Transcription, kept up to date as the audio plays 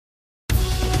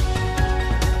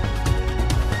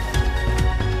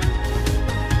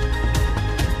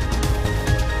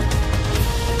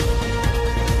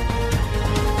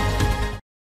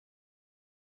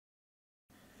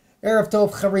Erev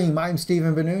Tov Charim, I'm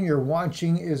Stephen Ben-Nun. You're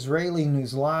watching Israeli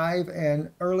News Live, and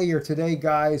earlier today,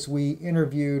 guys, we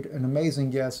interviewed an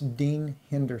amazing guest, Dean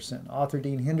Henderson. Author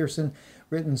Dean Henderson,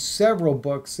 written several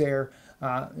books there.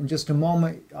 In just a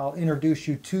moment, I'll introduce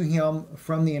you to him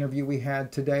from the interview we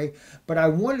had today, but I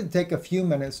wanted to take a few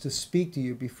minutes to speak to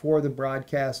you before the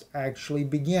broadcast actually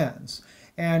begins.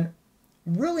 And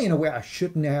really, in a way, I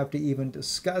shouldn't have to even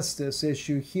discuss this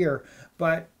issue here,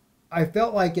 but I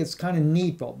felt like it's kind of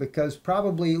needful because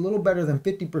probably a little better than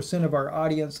 50% of our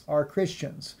audience are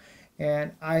Christians.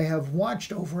 And I have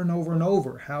watched over and over and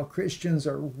over how Christians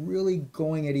are really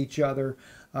going at each other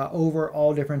over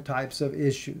all different types of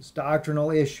issues,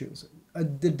 doctrinal issues.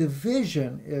 The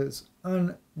division is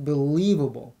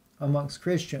unbelievable amongst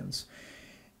Christians.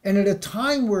 And at a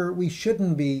time where we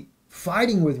shouldn't be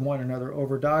fighting with one another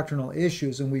over doctrinal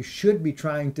issues and we should be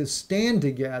trying to stand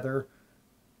together,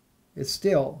 it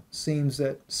still seems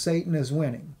that Satan is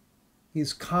winning.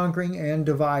 He's conquering and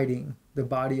dividing the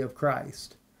body of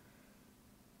Christ.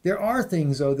 There are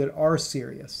things, though, that are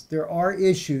serious. There are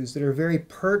issues that are very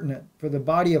pertinent for the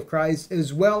body of Christ,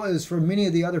 as well as for many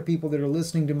of the other people that are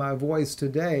listening to my voice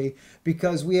today,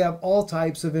 because we have all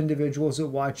types of individuals that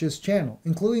watch this channel,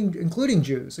 including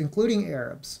Jews, including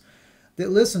Arabs, that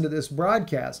listen to this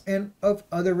broadcast, and of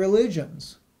other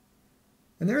religions.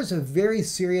 And there's a very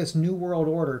serious New World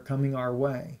Order coming our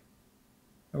way.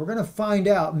 And we're going to find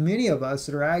out, many of us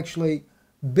that are actually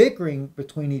bickering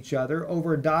between each other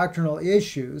over doctrinal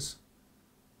issues,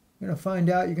 you're going to find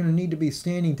out you're going to need to be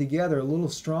standing together a little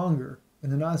stronger in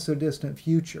the not so distant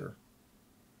future.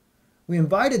 We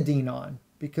invited Dean on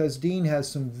because Dean has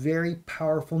some very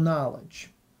powerful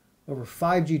knowledge over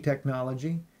 5G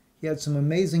technology. He had some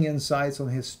amazing insights on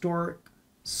the historic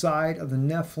side of the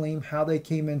Nephilim, how they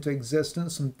came into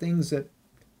existence, some things that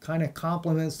kind of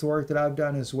complements the work that I've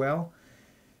done as well.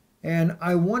 And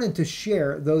I wanted to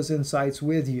share those insights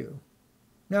with you.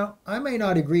 Now, I may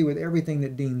not agree with everything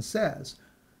that Dean says.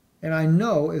 And I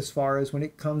know as far as when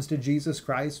it comes to Jesus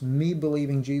Christ, me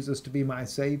believing Jesus to be my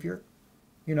Savior,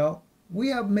 we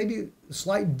have maybe a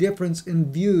slight difference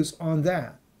in views on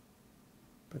that.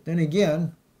 But then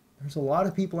again, there's a lot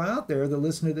of people out there that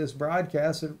listen to this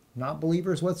broadcast that are not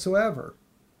believers whatsoever.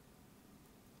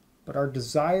 But our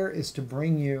desire is to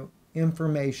bring you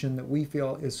information that we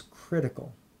feel is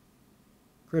critical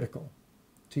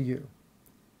to you.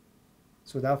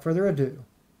 So without further ado,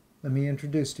 let me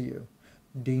introduce to you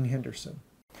Dean Henderson.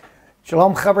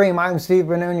 Shalom Chavrim, I'm Steve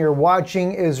Ben-Nun. You're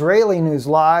watching Israeli News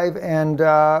Live, and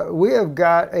we have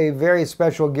got a very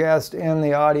special guest in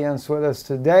the audience with us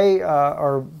today,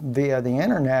 or via the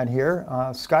internet here,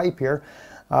 Skype here,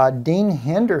 Dean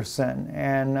Henderson.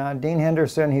 And Dean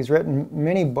Henderson, he's written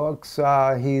many books.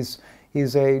 He's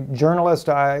a journalist,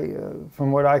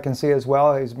 from what I can see as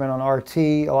well. He's been on RT,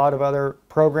 a lot of other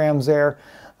programs there.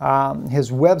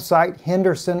 His website,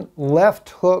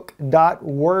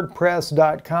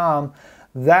 hendersonlefthook.wordpress.com.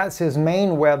 That's his main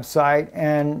website.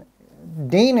 And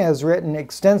Dean has written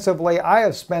extensively. I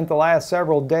have spent the last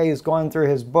several days going through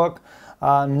his book,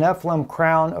 Nephilim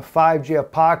Crown of 5G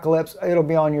Apocalypse. It'll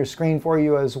be on your screen for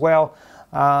you as well.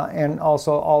 And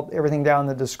also everything down in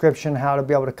the description, how to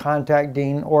be able to contact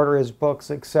Dean, order his books,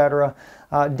 etc.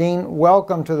 Dean,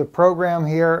 welcome to the program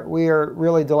here. We are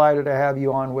really delighted to have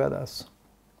you on with us.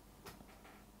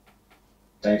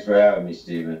 Thanks for having me,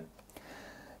 Stephen.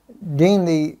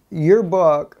 Dean, your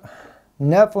book,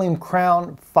 Nephilim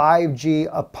Crown 5G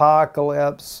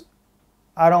Apocalypse,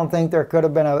 I don't think there could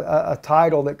have been a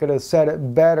title that could have said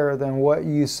it better than what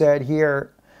you said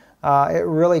here. It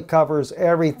really covers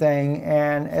everything,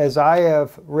 and as I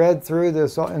have read through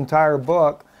this entire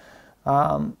book,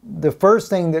 the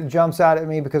first thing that jumps out at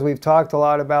me, because we've talked a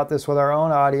lot about this with our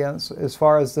own audience as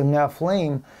far as the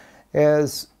Nephilim,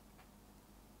 is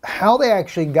how they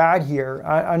actually got here.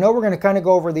 I know we're going to kind of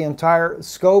go over the entire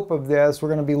scope of this. We're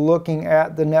going to be looking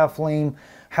at the Nephilim,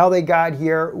 how they got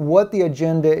here, what the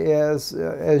agenda is,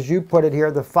 as you put it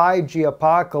here, the 5G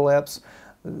apocalypse,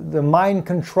 the mind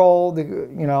control,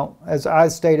 as I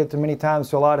stated to many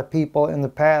times to a lot of people in the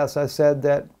past, I said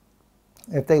that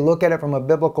if they look at it from a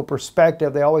biblical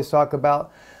perspective, they always talk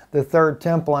about the third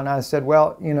temple. And I said,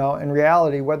 well, in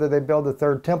reality, whether they build the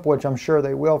third temple, which I'm sure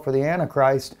they will for the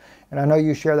Antichrist, and I know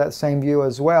you share that same view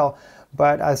as well,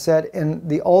 but I said, and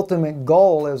the ultimate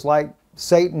goal is like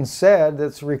Satan said,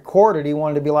 that's recorded, he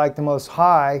wanted to be like the Most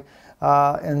High,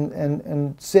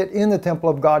 and sit in the temple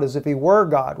of God as if he were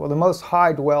God. Well, the Most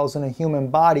High dwells in a human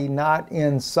body, not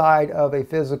inside of a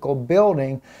physical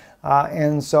building.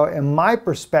 And so in my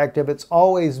perspective, it's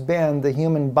always been the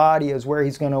human body is where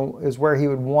he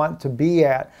would want to be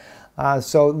at.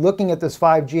 So looking at this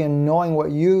 5G and knowing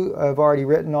what you have already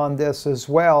written on this as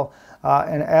well,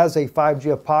 and as a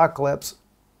 5G apocalypse,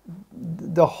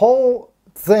 the whole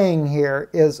thing here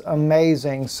is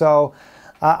amazing. So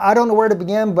I don't know where to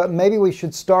begin, but maybe we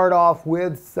should start off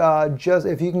with just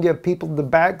if you can give people the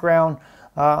background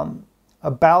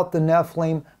about the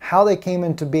Nephilim, how they came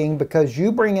into being, because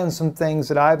you bring in some things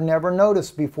that I've never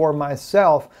noticed before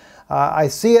myself. I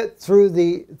see it through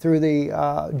the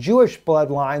Jewish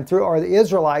bloodline, or the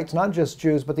Israelites, not just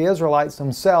Jews, but the Israelites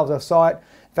themselves. I saw it.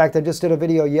 In fact, I just did a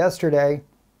video yesterday.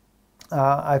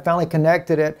 I finally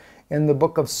connected it in the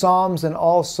book of Psalms and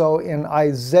also in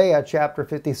Isaiah chapter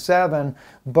 57.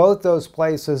 Both those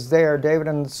places there, David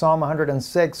and Psalm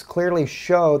 106, clearly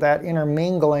show that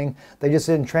intermingling. They just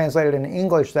didn't translate it in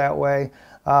English that way,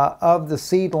 of the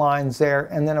seed lines there.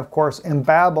 And then, of course, in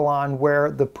Babylon,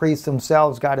 where the priests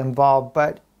themselves got involved.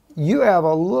 But you have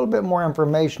a little bit more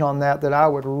information on that I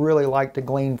would really like to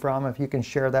glean from, if you can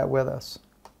share that with us.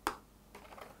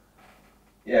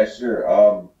 Yeah,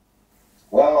 sure.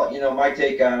 Well, my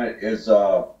take on it is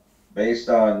based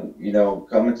on,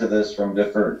 coming to this from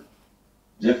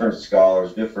different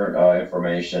scholars, different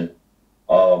information.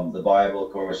 The Bible,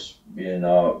 of course, being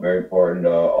very important.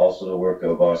 Also the work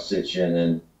of Sitchin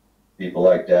and people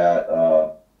like that.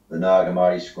 The Nag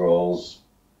Hammadi scrolls.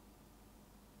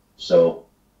 So,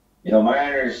 my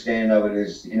understanding of it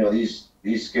is,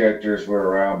 these characters were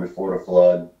around before the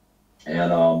flood,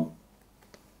 and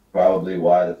probably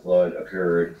why the flood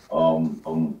occurred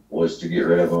was to get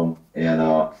rid of them,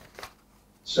 and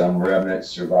some remnants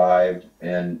survived.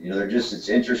 And it's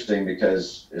interesting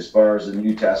because as far as the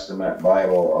New Testament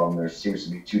Bible, there seems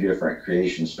to be two different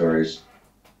creation stories.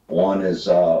 One is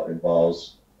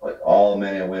involves like all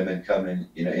men and women coming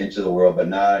into the world, but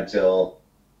not until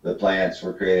the plants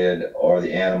were created or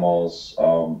the animals,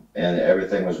 and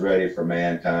everything was ready for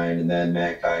mankind. And then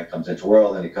mankind comes into the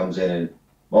world, and it comes in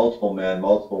multiple men,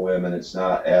 multiple women. It's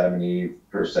not Adam and Eve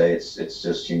per se. It's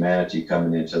just humanity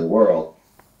coming into the world.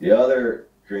 The other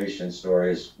creation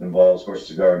stories involves, of course,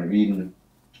 the Garden of Eden,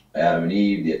 Adam and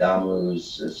Eve, the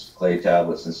Adamus, as clay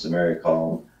tablets in Samaria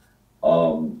call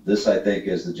them. This, I think,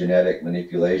 is the genetic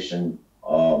manipulation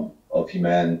of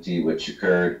humanity which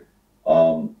occurred.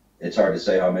 It's hard to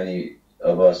say how many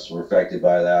of us were affected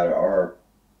by that or are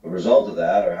a result of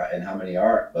that, and how many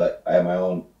aren't. But I have my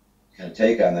own kind of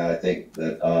take on that. I think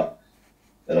that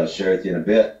I'll share with you in a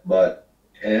bit. But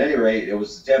at any rate, it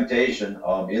was the temptation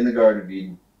in the Garden of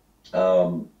Eden,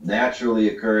 naturally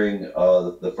occurring.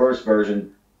 The first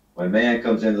version, when man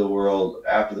comes into the world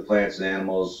after the plants and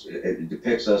animals, it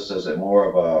depicts us as more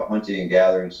of a hunting and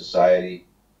gathering society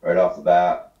right off the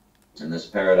bat in this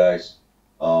paradise.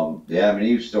 The Adam and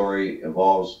Eve story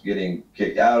involves getting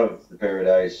kicked out of the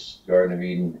paradise, Garden of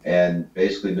Eden, and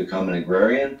basically becoming an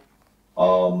agrarian.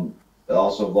 It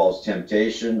also involves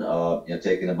temptation,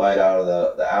 taking a bite out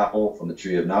of the apple from the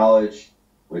tree of knowledge,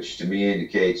 which to me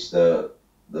indicates the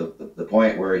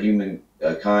point where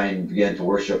humankind began to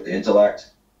worship the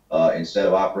intellect instead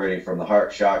of operating from the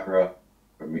heart chakra,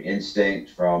 from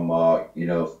instinct, from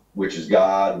which is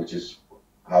God, which is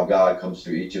how God comes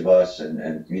through each of us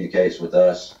and communicates with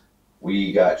us.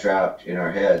 We got trapped in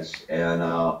our heads, and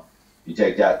you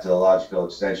take that to the logical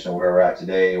extension of where we're at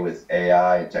today with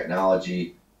AI and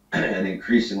technology. And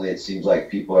increasingly, it seems like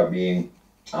people are being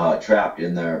trapped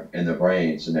in their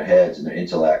brains, in their heads, in their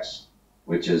intellects,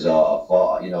 which is a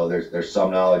fall. There's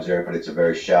some knowledge there, but it's a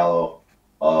very shallow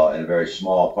and a very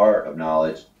small part of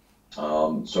knowledge.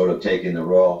 Sort of taking the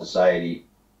Royal Society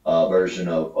version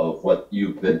of what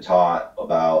you've been taught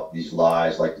about these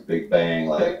lies, like the Big Bang,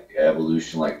 like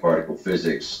evolution, like particle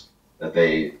physics, that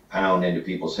they pound into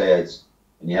people's heads.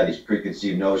 And you have these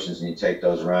preconceived notions, and you take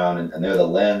those around, and they're the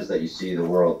lens that you see the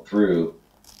world through,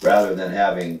 rather than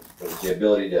having the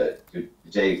ability to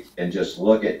take and just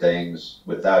look at things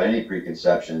without any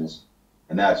preconceptions.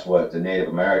 And that's what the Native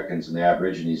Americans and the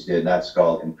Aborigines did, and that's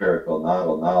called empirical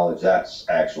knowledge. That's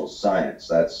actual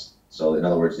science. So in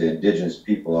other words, the indigenous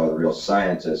people are the real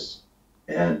scientists,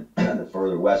 and the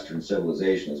further Western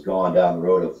civilization has gone down the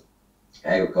road of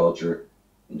agriculture,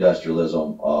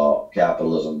 industrialism,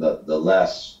 capitalism, the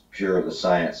less pure the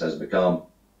science has become.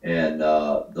 And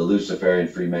the Luciferian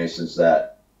Freemasons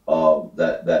that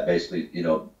basically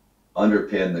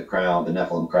underpin the crown, the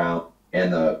Nephilim crown,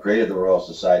 and created the Royal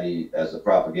Society as a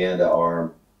propaganda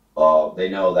arm. They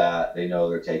know that. They know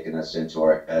they're taking us into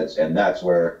our heads, and that's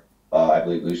where I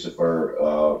believe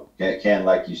Lucifer can,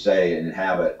 like you say,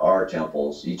 inhabit our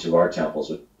temples, each of our temples,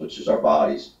 which is our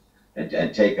bodies,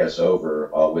 and take us over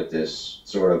with this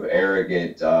sort of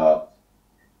arrogant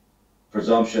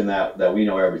presumption that we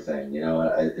know everything. You know,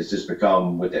 it's just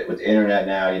become with the internet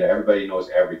now. You know, everybody knows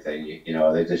everything. You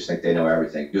know, they just think they know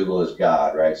everything. Google is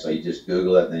God, right? So you just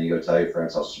Google it, and then you go tell your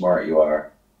friends how smart you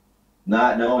are,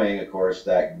 not knowing, of course,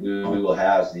 that Google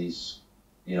has these,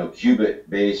 you know,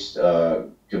 qubit-based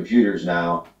computers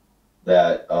now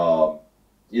that,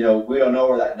 you know, we don't know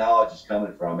where that knowledge is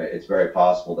coming from. It's very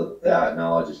possible that that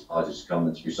knowledge is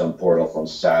coming through some portal from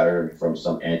Saturn, from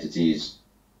some entities,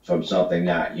 from something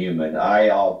not human. I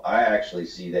actually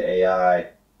see the AI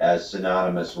as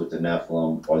synonymous with the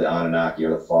Nephilim or the Anunnaki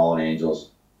or the fallen angels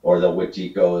or the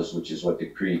Witikos, which is what the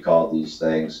Cree called these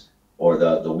things, or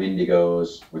the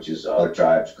Wendigos, which is other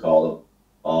tribes call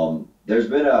them. There's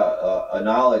been a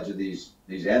knowledge of these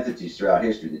entities throughout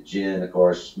history. The jinn, of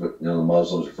course, you know, the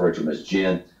Muslims refer to them as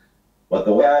jinn. But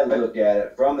the way I look at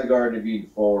it, from the Garden of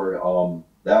Eden forward,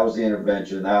 that was the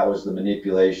intervention, that was the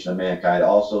manipulation of mankind.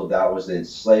 Also, that was the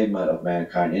enslavement of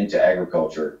mankind into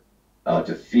agriculture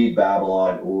to feed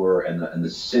Babylon, Ur, and the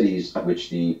cities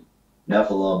which the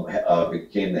Nephilim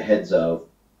became the heads of.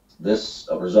 This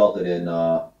resulted in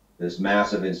this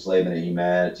massive enslavement of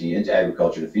humanity into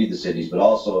agriculture to feed the cities, but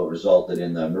also it resulted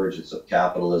in the emergence of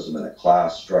capitalism and a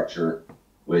class structure,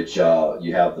 which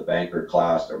you have the banker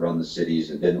class that run the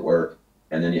cities and didn't work,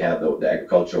 and then you have the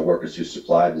agricultural workers who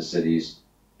supplied the cities.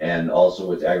 And also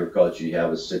with agriculture, you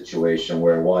have a situation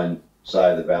where one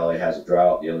side of the valley has a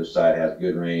drought, the other side has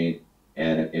good rain,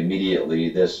 and immediately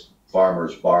this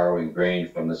farmer's borrowing grain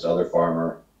from this other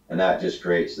farmer, and that just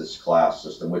creates this class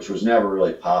system, which was never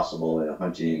really possible in a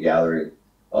hunting and gathering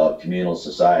communal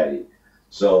society.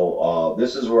 So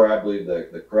this is where I believe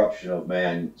the corruption of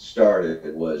man started.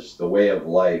 It was the way of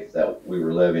life that we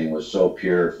were living was so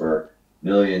pure for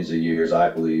millions of years,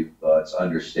 I believe. It's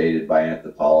understated by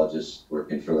anthropologists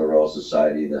working for the Royal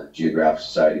Society, the Geographic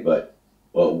Society, but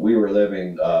we were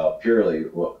living purely,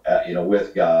 you know,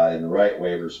 with God in the right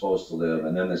way we were supposed to live,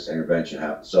 and then this intervention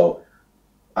happened. So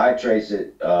I trace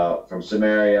it from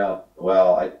Samaria.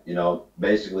 Well, you know,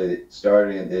 basically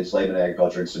starting in the enslavement of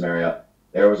agriculture in Samaria.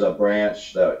 There was a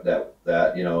branch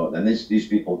that you know, and these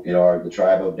people, you know, are the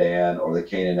tribe of Dan or the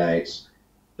Canaanites.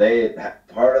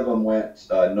 Part of them went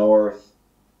north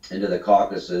into the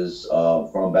Caucasus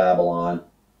from Babylon,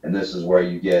 and this is where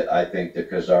you get, I think, the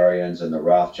Khazarians and the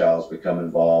Rothschilds become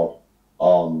involved.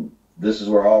 This is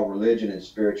where all religion and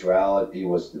spirituality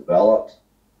was developed.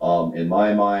 In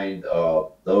my mind,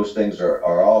 those things are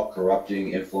all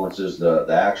corrupting influences. The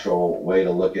actual way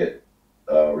to look at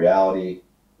reality,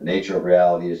 the nature of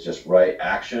reality, is just right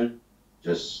action.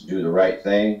 Just do the right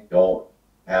thing. Don't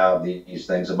have these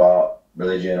things about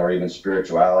religion or even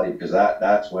spirituality, because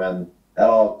that's when that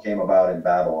all came about in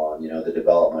Babylon, you know, the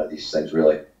development of these things,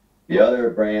 really. The other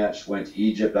branch went to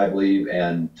Egypt, I believe,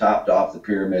 and topped off the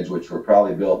pyramids, which were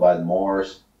probably built by the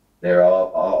Moors. They're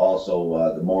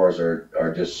also, the Moors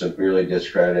are just severely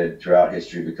discredited throughout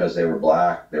history because they were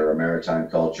black. They were a maritime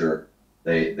culture.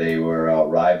 They were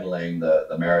rivaling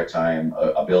the maritime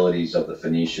abilities of the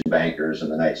Phoenician bankers and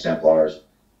the Knights Templars,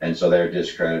 and so they're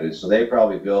discredited. So they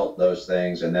probably built those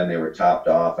things, and then they were topped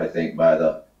off, I think, by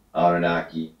the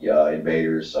Anunnaki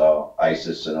invaders,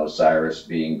 Isis and Osiris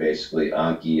being basically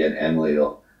Anki and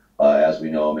Enlil, as we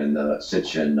know them in the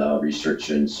Sitchin research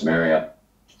in Samaria.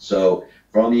 So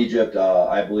from Egypt,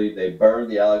 I believe they burned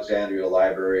the Alexandria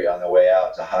Library on the way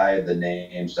out to hide the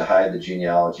names, to hide the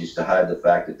genealogies, to hide the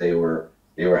fact that they were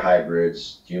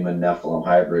hybrids, human Nephilim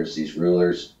hybrids, these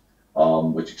rulers,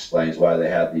 which explains why they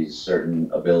had these certain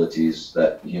abilities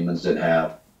that humans didn't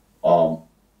have.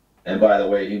 And by the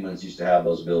way, humans used to have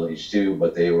those abilities too,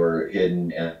 but they were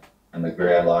hidden in the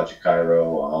Grand Lodge of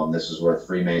Cairo. This is where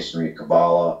Freemasonry,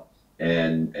 Kabbalah,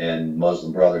 and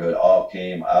Muslim Brotherhood all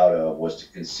came out of, was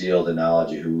to conceal the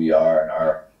knowledge of who we are and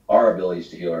our abilities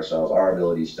to heal ourselves, our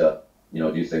abilities to, you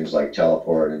know, do things like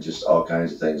teleport and just all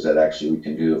kinds of things that actually we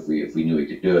can do if we knew we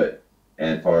could do it.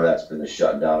 And part of that's been the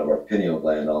shutting down of our pineal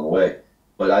gland on the way.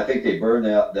 But I think they burned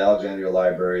the Alexandria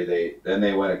Library. Then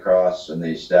they went across and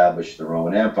they established the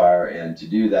Roman Empire. And to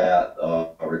do that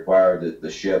required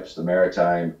the ships, the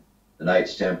maritime, the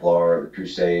Knights Templar, the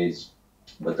Crusades.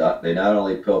 But they not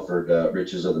only pilfered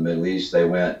riches of the Middle East, they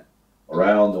went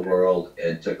around the world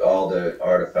and took all the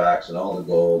artifacts and all the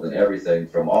gold and everything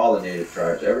from all the native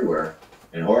tribes everywhere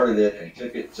and hoarded it and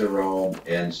took it to Rome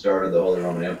and started the Holy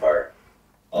Roman Empire.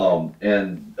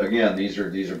 And again, these are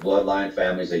bloodline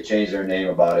families. They change their name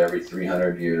about every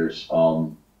 300 years,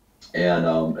 and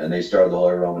they started the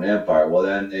Holy Roman Empire. Well,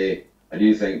 then I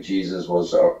do think Jesus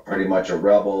was pretty much a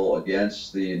rebel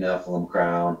against the Nephilim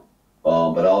crown,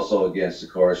 but also against,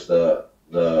 of course, the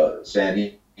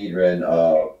Sanhedrin,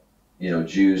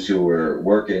 Jews who were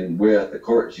working with the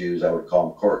court Jews. I would call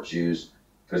them court Jews,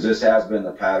 because this has been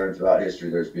the pattern throughout history.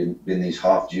 There's been these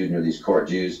Hof Jews, or these court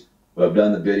Jews, who have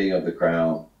done the bidding of the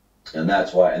crown, and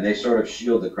that's why. And they sort of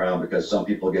shield the crown, because some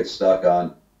people get stuck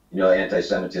on,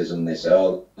 anti-Semitism, and they say,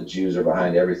 oh, the Jews are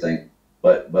behind everything.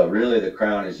 But really, the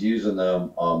crown is using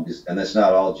them, and it's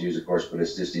not all Jews, of course, but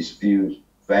it's just these few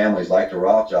families like the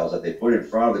Rothschilds that they put in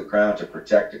front of the crown to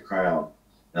protect the crown.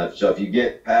 Now, so if you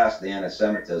get past the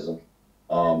anti-Semitism,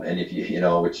 and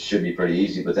if which should be pretty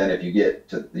easy, but then if you get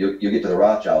to you get to the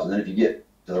Rothschilds, and then if you get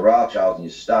to the Rothschilds and you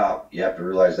stop, you have to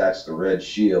realize that's the Red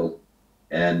Shield,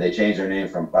 and they changed their name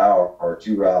from Bauer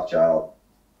to Rothschild,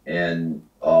 and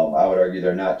I would argue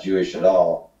they're not Jewish at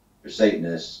all. They're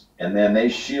Satanists, and then they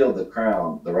shield the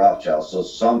crown, the Rothschilds. So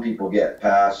some people get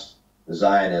past the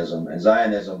Zionism, and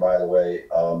Zionism, by the way,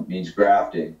 means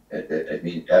grafting. It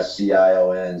means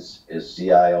SCION is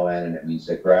CION, and it means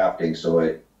the grafting.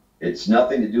 So it's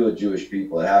nothing to do with Jewish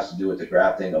people. It has to do with the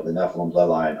grafting of the Nephilim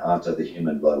bloodline onto the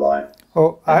human bloodline.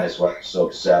 And that's why I'm so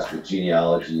obsessed with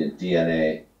genealogy and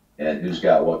DNA and who's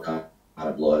got what kind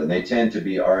of blood. And they tend to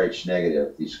be Rh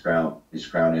negative, these crown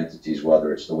entities,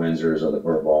 whether it's the Windsors or the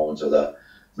Bourbons or the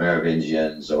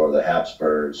Merovingians or the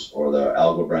Habsburgs or the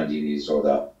Algobrandinis or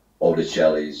the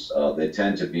Botticellis. They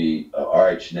tend to be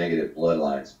Rh negative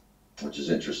bloodlines, which is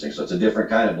interesting. So it's a different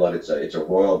kind of blood. It's a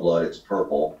royal blood. It's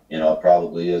purple. It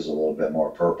probably is a little bit more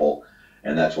purple,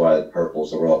 and that's why purple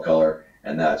is the royal color,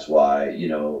 and that's why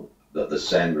the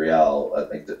sangreal. I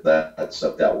think that's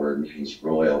what that word means: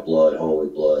 royal blood, holy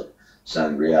blood,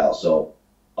 sangreal. So,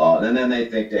 and then they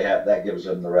think that gives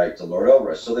them the right to lord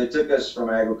over us. So they took us from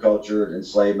agriculture to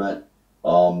enslavement,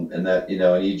 and that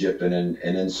in Egypt and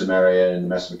in Samaria and the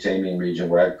Mesopotamian region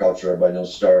where agriculture, everybody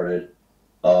knows, started.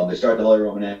 They started the Holy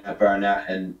Roman Empire,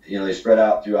 and they spread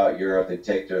out throughout Europe.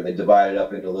 They divided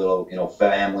up into little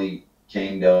family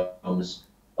kingdoms.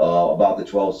 About the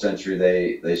 12th century,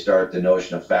 they start the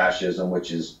notion of fascism,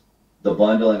 which is the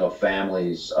bundling of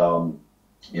families.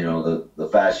 The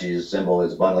fascist symbol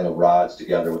is a bundling of rods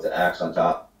together with an axe on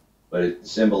top, but it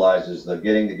symbolizes the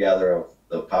getting together of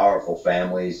the powerful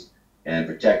families and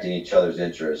protecting each other's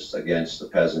interests against the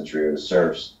peasantry or the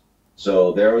serfs.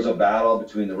 So there was a battle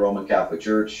between the Roman Catholic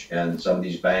Church and some of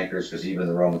these bankers, because even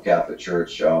the Roman Catholic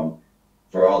Church,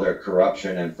 for all their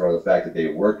corruption and for the fact that they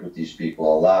worked with these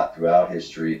people a lot throughout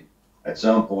history, at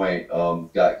some point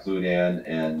got clued in,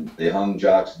 and they hung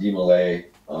Jacques de Molay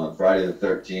on Friday the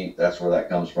 13th. That's where that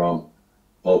comes from.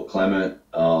 Pope Clement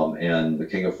and the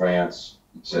King of France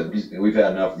said, we've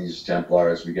had enough of these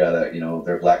Templars. We gotta,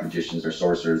 they're black magicians, they're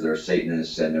sorcerers, they're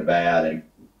Satanists, and they're bad, and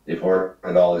they've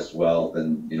hoarded all this wealth,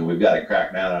 and we've got to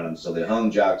crack down on them. So they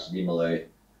hung Jacques de Molay.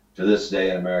 To this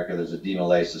day in America, there's a de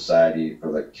Molay Society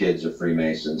for the kids of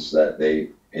Freemasons that they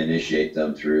initiate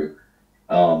them through.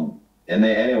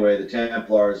 The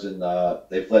Templars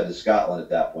they fled to Scotland at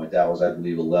that point. That was, I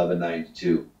believe,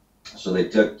 1192. So they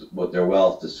took their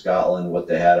wealth to Scotland, what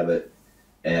they had of it,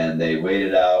 and they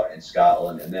waited out in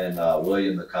Scotland. And then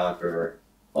William the Conqueror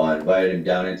invited him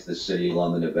down into the city of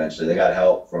London eventually. They got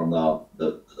help from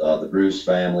the Bruce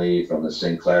family, from the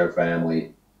Sinclair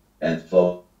family, and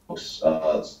folks,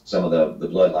 some of the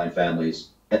bloodline families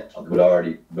who had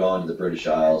already gone to the British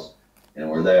Isles and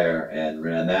were there and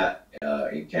ran that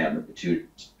encampment, the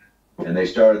Tudors. And they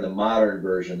started the modern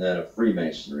version then of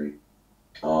Freemasonry,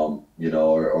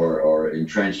 or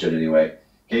entrenched it anyway.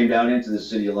 Came down into the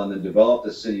city of London, developed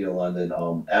the city of London.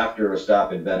 After a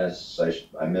stop in Venice,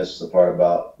 I missed the part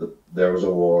about there was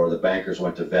a war. The bankers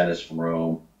went to Venice from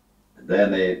Rome.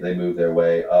 Then they moved their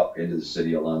way up into the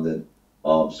city of London.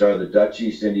 Started the Dutch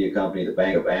East India Company, the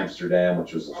Bank of Amsterdam,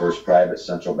 which was the first private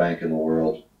central bank in the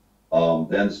world.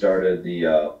 Then started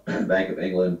the Bank of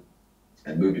England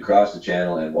and moved across the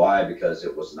channel. And why? Because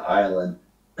it was an island.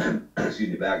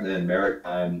 Back then,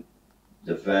 maritime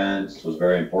defense was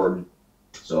very important.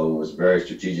 So it was a very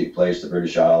strategic place, the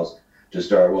British Isles, to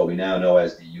start what we now know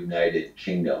as the United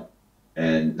Kingdom.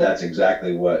 And that's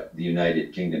exactly what the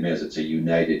United Kingdom is. It's a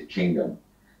united kingdom.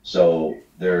 So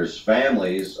there's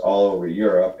families all over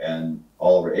Europe and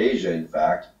all over Asia, in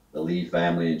fact. The Li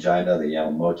family in China, the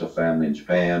Yamamoto family in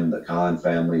Japan, the Khan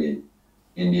family in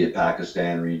India,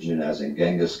 Pakistan region, as in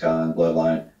Genghis Khan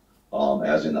bloodline,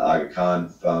 as in the Aga Khan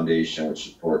Foundation,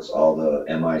 which supports all the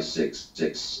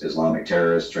MI6 Islamic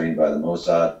terrorists trained by the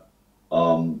Mossad.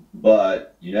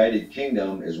 But United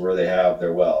Kingdom is where they have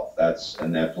their wealth. That's their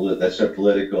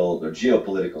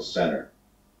geopolitical center,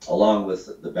 along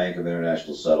with the Bank of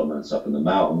International Settlements up in the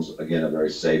mountains. Again, a very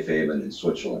safe haven in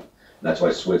Switzerland. And that's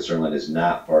why Switzerland is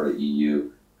not part of the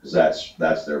EU, because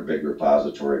that's their big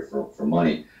repository for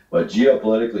money. But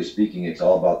geopolitically speaking, it's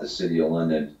all about the City of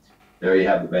London. There you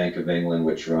have the Bank of England,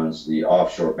 which runs the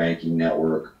offshore banking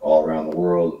network all around the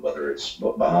world, whether it's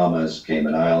Bahamas,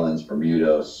 Cayman Islands,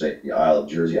 Bermuda, the Isle of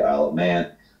Jersey, Isle of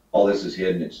Man. All this is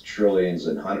hidden. It's trillions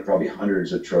and probably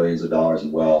hundreds of trillions of dollars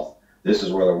in wealth. This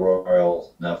is where the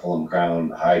Royal Nephilim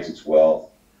Crown hides its wealth,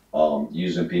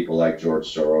 using people like George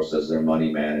Soros as their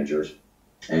money managers,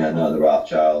 and the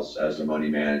Rothschilds as their money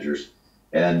managers.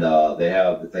 And they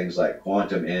have the things like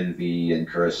Quantum Envy, and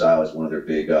Curacao is one of their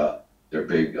big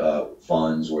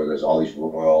funds where there's all these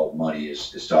royal money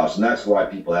is tossed. And that's why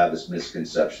people have this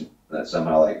misconception that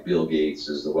somehow like Bill Gates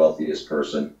is the wealthiest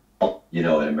person, in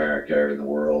America or in the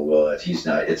world. Well, he's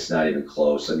not. It's not even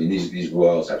close. I mean, these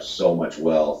royals have so much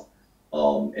wealth,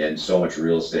 and so much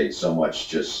real estate, so much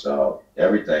just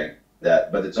everything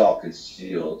but it's all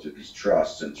concealed through these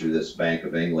trusts and through this Bank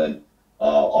of England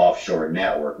offshore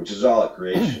network, which is all a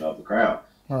creation of the crown.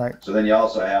 All right. So then you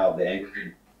also have the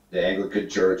Anglican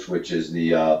Church, which is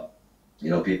the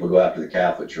people go after the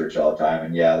Catholic Church all the time,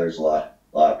 and yeah, there's a lot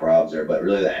of problems there. But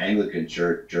really, the Anglican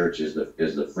Church is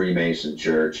the Freemason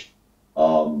Church.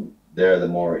 They're the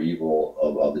more evil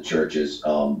of the churches.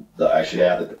 I should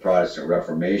add that the Protestant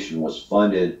Reformation was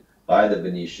funded by the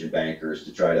Venetian bankers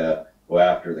to try to go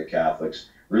after the Catholics.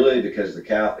 Really, because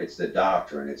it's the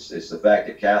doctrine. It's the fact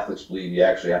that Catholics believe you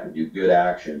actually have to do good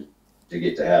actions to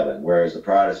get to heaven, whereas the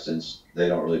Protestants, they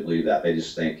don't really believe that. They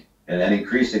just think, and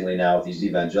increasingly now with these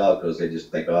evangelicals, they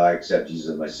just think, oh, I accept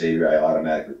Jesus as my Savior, I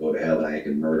automatically go to heaven. I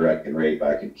can murder, I can rape,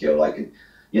 I can kill, I can,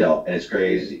 and it's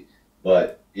crazy.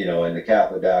 But and the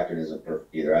Catholic doctrine isn't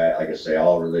perfect either. Like I say,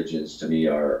 all religions to me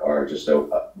are just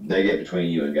they get between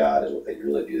you and God is what they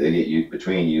really do. They get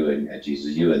between you and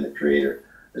Jesus, you and the Creator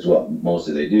is what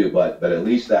mostly they do. But at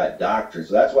least that doctrine.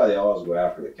 So that's why they always go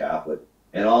after the Catholic.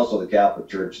 And also the Catholic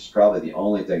Church is probably the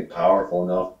only thing powerful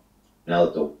enough now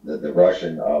that the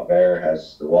Russian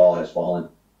the wall has fallen,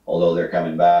 although they're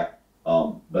coming back.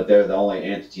 But they're the only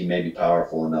entity maybe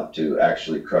powerful enough to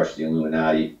actually crush the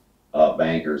Illuminati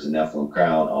bankers and Nephilim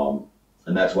Crown.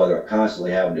 And that's why they're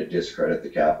constantly having to discredit the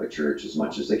Catholic Church as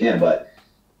much as they can. But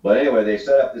anyway, they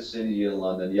set up the City of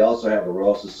London. You also have the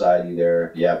Royal Society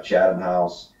there. You have Chatham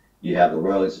House. You have the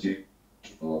Royal Institute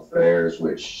of Affairs,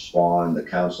 which spawned the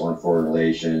Council on Foreign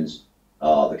Relations,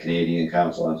 the Canadian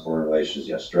Council on Foreign Relations,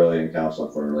 the Australian Council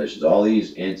on Foreign Relations, all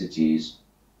these entities.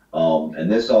 And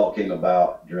this all came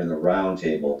about during the Round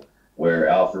Table, where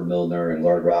Alfred Milner and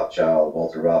Lord Rothschild,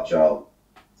 Walter Rothschild,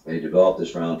 they developed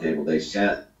this Round Table. They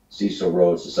sent Cecil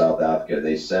Rhodes to South Africa.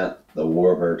 They sent the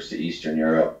Warburgs to Eastern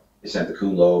Europe. They sent the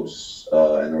Kuhn Loebs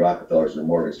and the Rockefellers and the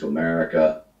Morgans to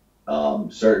America.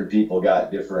 Certain people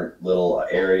got different little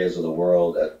areas of the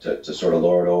world to sort of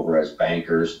lord over as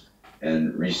bankers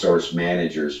and resource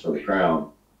managers for the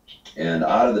Crown. And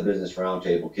out of the Business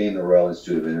Roundtable came the Royal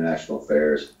Institute of International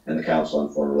Affairs and the Council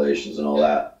on Foreign Relations and all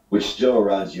that, which still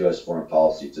runs U.S. foreign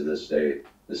policy to this day.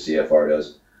 The CFR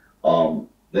does.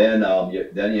 Then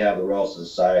you have the Royal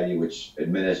Society, which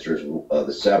administers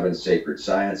the 7 sacred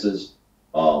sciences.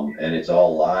 And it's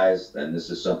all lies, and this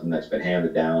is something that's been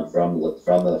handed down from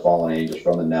the fallen angels,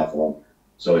 from the Nephilim.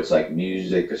 So it's like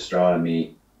music,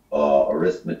 astronomy,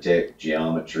 arithmetic,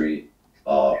 geometry,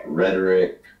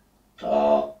 rhetoric,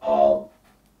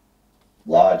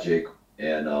 logic,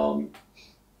 and I'm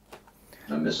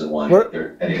missing one.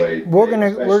 Anyway, we're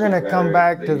gonna come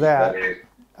back to that.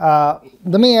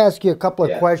 Let me ask you a couple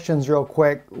of questions real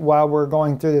quick while we're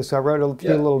going through this. I wrote a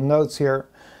few little notes here.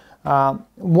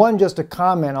 One, just a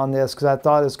comment on this, because I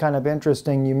thought it's kind of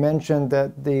interesting. You mentioned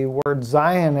that the word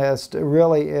Zionist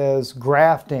really is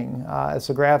grafting. It's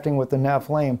a grafting with the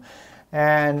Nephilim.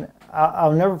 And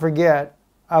I'll never forget,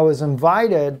 I was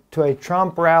invited to a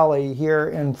Trump rally here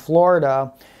in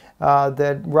Florida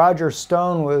that Roger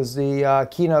Stone was the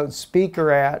keynote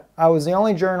speaker at. I was the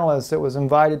only journalist that was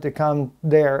invited to come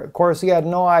there. Of course, he had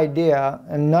no idea,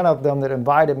 and none of them that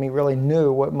invited me really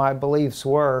knew what my beliefs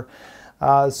were.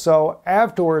 So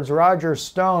afterwards, Roger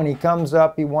Stone, he comes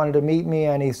up, he wanted to meet me,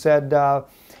 and he said,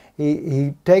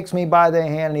 he takes me by the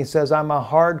hand and he says, I'm a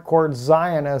hardcore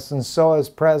Zionist, and so is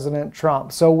President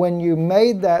Trump. So when you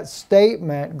made that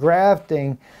statement,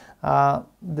 grafting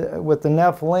with the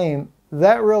Nephilim,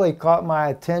 that really caught my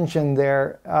attention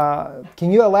there.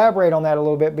 Can you elaborate on that a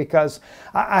little bit? Because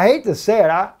I hate to say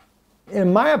it,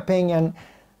 in my opinion,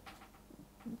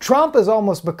 Trump has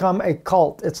almost become a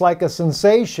cult. It's like a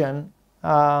sensation.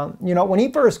 When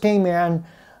he first came in,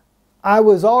 I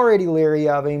was already leery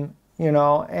of him. you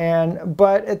know.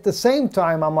 But at the same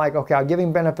time, I'm like, okay, I'll give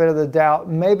him benefit of the doubt.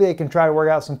 Maybe they can try to work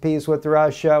out some peace with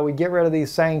Russia. We get rid of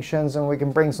these sanctions and we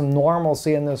can bring some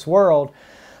normalcy in this world.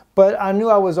 But I knew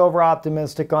I was over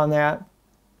optimistic on that.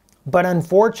 But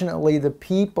unfortunately, the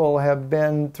people have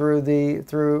been through Google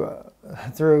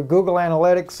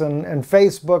Analytics and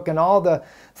Facebook and all the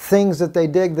things that they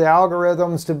dig, the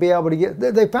algorithms to be able to get,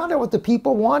 they found out what the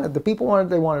people wanted. The people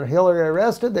they wanted Hillary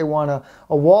arrested, they want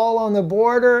a wall on the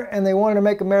border, and they wanted to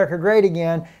make America great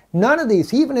again. None of these,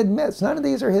 he even admits, none of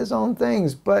these are his own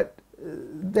things, but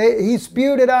he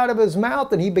spewed it out of his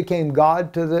mouth and he became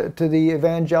God to the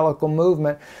evangelical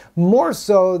movement. More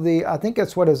so I think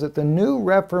it's, what is it, the New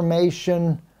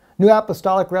Reformation, New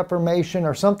Apostolic Reformation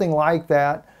or something like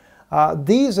that.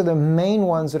 These are the main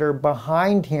ones that are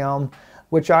behind him,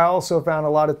 which I also found a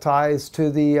lot of ties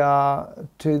to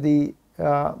the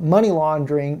money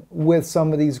laundering with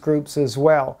some of these groups as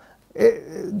well.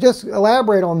 Just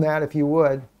elaborate on that if you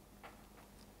would.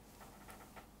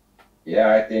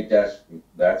 Yeah, I think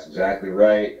that's exactly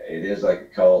right. It is like a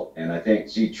cult, and I think,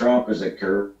 see, Trump is a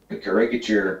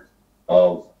caricature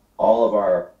of all of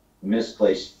our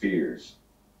misplaced fears.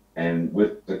 And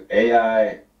with the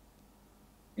AI,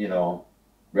 you know,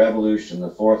 revolution, the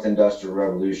fourth industrial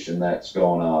revolution that's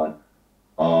going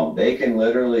on, they can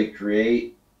literally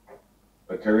create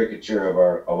a caricature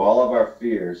of all of our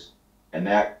fears, and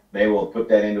that they will put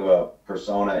that into a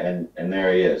persona, and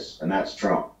there he is, and that's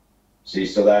Trump. See,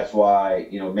 so that's why,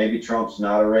 you know, maybe Trump's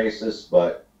not a racist,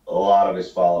 but a lot of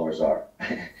his followers are.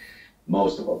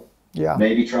 Most of them. Yeah.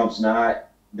 Maybe Trump's not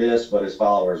this, but his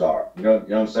followers are. You know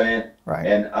what I'm saying? Right.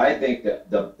 And I think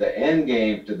that the end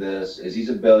game to this is he's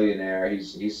a billionaire.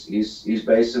 He's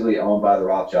basically owned by the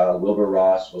Rothschild. Wilbur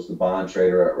Ross was the bond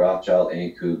trader at Rothschild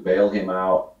Inc. who bailed him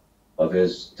out of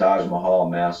his Taj Mahal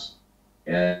mess.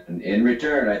 And in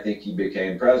return, I think he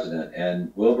became president.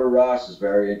 And Wilbur Ross is a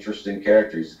very interesting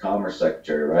character. He's the Commerce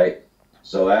Secretary, right?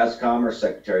 So as Commerce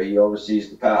Secretary, he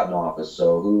oversees the Patent Office.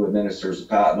 So who administers the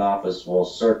Patent Office? Well,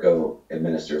 Serco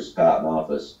administers the Patent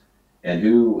Office. And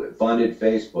who funded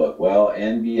Facebook? Well,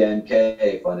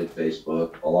 NBNK funded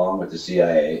Facebook along with the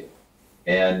CIA.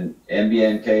 And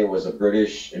NBNK was a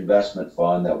British investment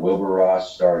fund that Wilbur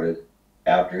Ross started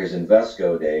after his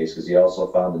Invesco days, because he also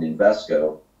founded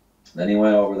Invesco. Then he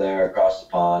went over there across the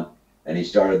pond and he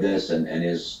started this, and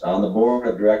is on the board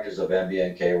of directors of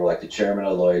NBNK, were like the chairman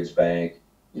of Lloyd's Bank,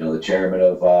 you know, the chairman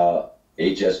of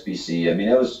HSBC. I mean,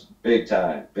 it was big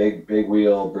time, big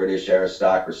wheel British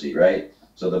aristocracy, right?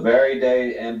 So the very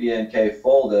day NBNK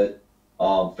folded,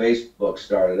 Facebook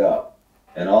started up.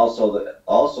 And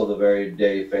also the very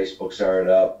day Facebook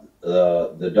started up,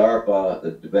 the DARPA,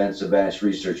 the Defense Advanced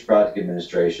Research Project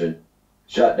Administration,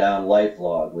 shut down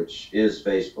LifeLog, which is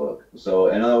Facebook. So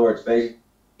in other words,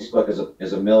 Facebook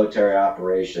is a military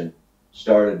operation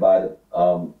started by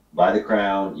the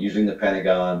Crown, using the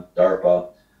Pentagon,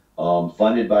 DARPA,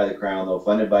 funded by the Crown, though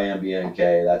funded by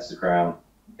MBNK, that's the Crown.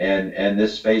 And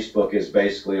this Facebook is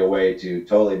basically a way to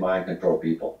totally mind control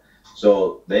people.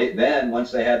 So then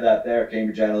once they had that there,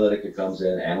 Cambridge Analytica comes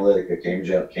in,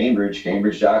 Cambridge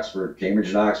to Oxford. Cambridge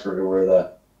and Oxford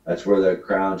are that's where the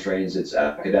Crown trains its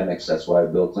academics. That's why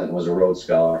Bill Clinton was a Rhodes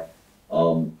Scholar,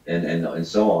 and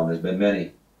so on. There's been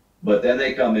many. But then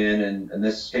they come in, and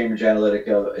this Cambridge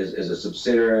Analytica is a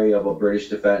subsidiary of a British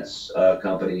defense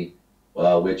company,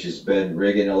 which has been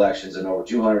rigging elections in over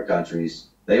 200 countries.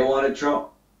 They wanted Trump.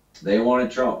 They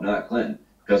wanted Trump, not Clinton,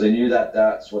 because they knew that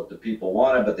that's what the people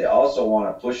wanted, but they also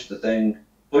want to push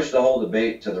the whole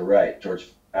debate to the right, towards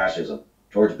fascism,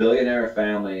 towards billionaire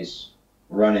families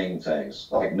running things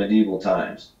like medieval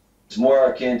times. It's more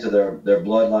akin to their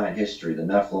bloodline history, the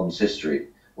Nephilim's history,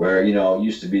 where, you know, it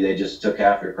used to be they just took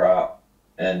half your crop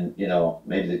and, you know,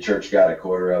 maybe the church got a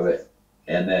quarter of it,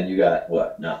 and then you got,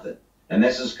 what, nothing. And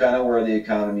this is kind of where the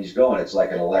economy's going. It's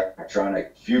like an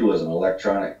electronic feudalism,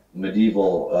 electronic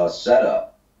medieval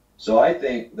setup. So I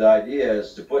think the idea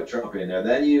is to put Trump in there.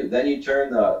 Then you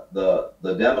turn the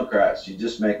Democrats, you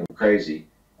just make them crazy.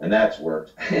 And that's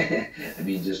worked. I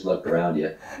mean, just look around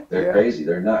you. They're crazy.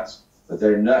 They're nuts. But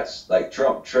they're nuts. Like,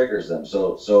 Trump triggers them.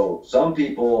 So some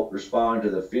people respond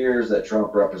to the fears that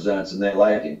Trump represents, and they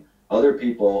like him. Other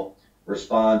people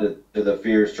respond to the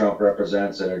fears Trump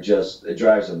represents, and it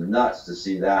drives them nuts to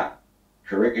see that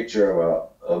caricature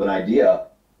of an idea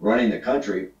running the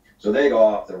country. So they go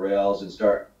off the rails and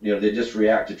start, you know, they just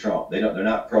react to Trump. They're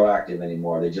not proactive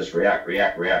anymore. They just react.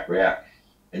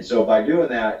 And so by doing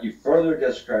that, you further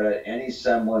discredit any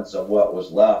semblance of what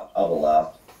was left of the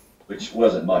left, which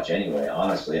wasn't much anyway,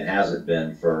 honestly, and hasn't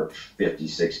been for 50,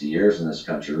 60 years in this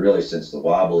country, really since the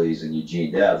Wobblies and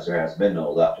Eugene Debs. There has been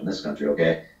no left in this country,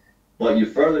 okay? But you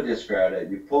further discredit,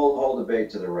 you pull the whole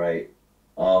debate to the right.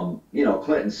 You know,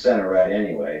 Clinton's center right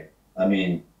anyway. I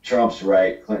mean, Trump's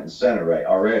right, Clinton's center right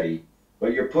already.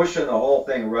 But you're pushing the whole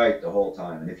thing right the whole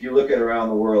time. And if you look at around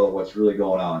the world what's really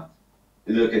going on,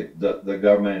 you look at the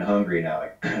government in Hungary now,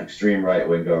 extreme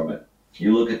right-wing government.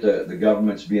 You look at the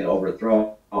governments being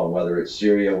overthrown, whether it's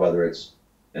Syria, whether it's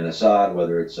in Assad,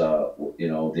 whether it's, you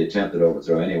know, the attempted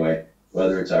overthrow anyway,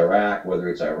 whether it's Iraq, whether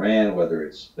it's Iran, whether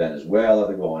it's Venezuela,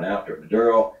 they're going after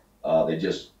Maduro. They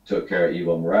just took care of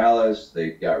Evo Morales. They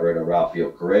got rid of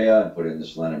Rafael Correa and put in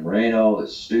this Lenin Moreno,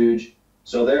 this stooge.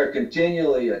 So they're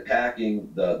continually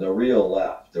attacking the real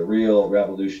left, the real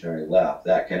revolutionary left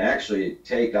that can actually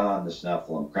take on this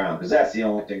Nephilim crown, because that's the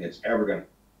only thing that's ever going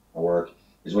to work,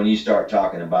 is when you start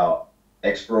talking about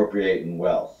expropriating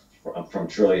wealth from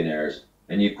trillionaires,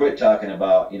 and you quit talking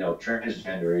about, you know,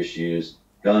 transgender issues,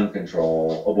 gun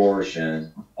control,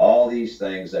 abortion, all these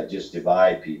things that just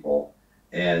divide people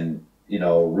and, you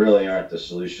know, really aren't the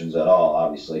solutions at all,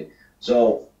 obviously.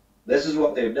 So this is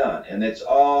what they've done, and it's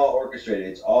all orchestrated.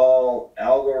 It's all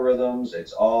algorithms.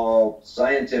 It's all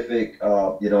scientific,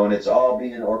 you know, and it's all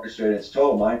being orchestrated. It's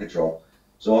total mind control.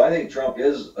 So I think Trump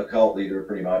is a cult leader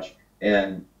pretty much,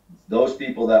 and those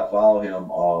people that follow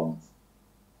him,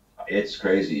 it's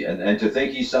crazy. And to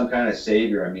think he's some kind of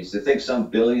savior, I mean, to think some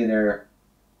billionaire,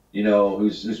 you know,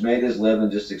 who's made his living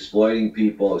just exploiting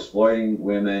people, exploiting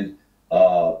women,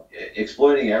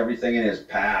 exploiting everything in his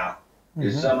path,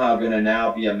 is somehow going to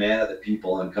now be a man of the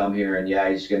people and come here and, yeah,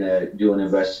 he's going to do an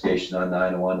investigation on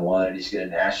 911 and he's going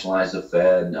to nationalize the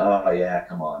Fed. And, oh, yeah,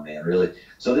 come on, man, really?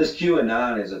 So this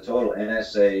QAnon is a total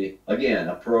NSA, again,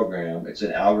 a program. It's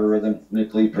an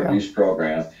algorithmically produced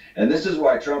program. And this is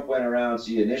why Trump went around,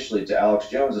 see, initially to Alex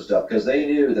Jones and stuff, because they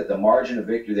knew that the margin of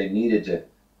victory they needed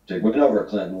to win over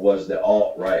Clinton was the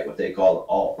alt-right, what they call the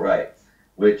alt-right,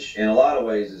 which in a lot of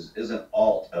ways isn't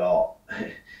alt at all.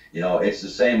 You know, it's the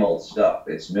same old stuff.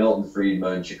 It's Milton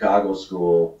Friedman, Chicago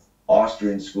School,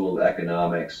 Austrian School of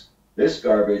Economics. This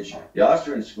garbage, the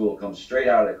Austrian School comes straight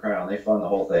out of the Crown. They fund the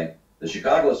whole thing. The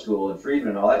Chicago School and Friedman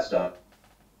and all that stuff,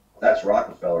 that's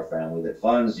Rockefeller family that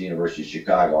funds the University of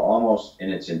Chicago almost in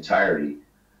its entirety.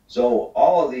 So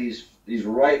all of these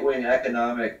right-wing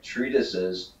economic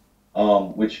treatises,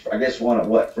 which I guess want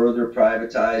to, further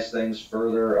privatize things,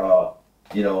 further,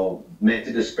 you know, make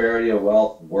the disparity of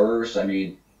wealth worse. I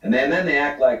mean, and then they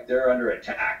act like they're under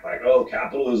attack, like, oh,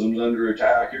 capitalism's under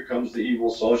attack, here comes the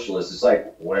evil socialists. It's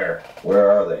like, where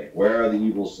are they? Where are the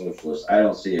evil socialists? I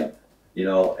don't see them, you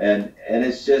know, and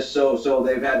it's just so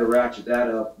they've had to ratchet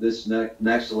that up this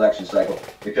next election cycle,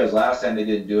 because last time they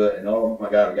didn't do it, and oh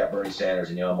my God, we got Bernie Sanders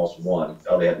and he almost won.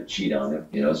 Oh, they had to cheat on him,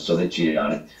 you know, so they cheated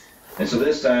on him. And so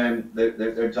this time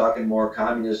they're talking more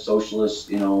communist, socialist,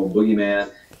 you know, boogeyman.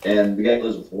 And we got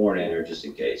Elizabeth Warren in there just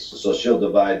in case. So she'll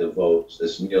divide the votes.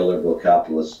 This neoliberal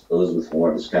capitalist Elizabeth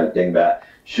Warren, this kind of dingbat,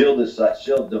 she'll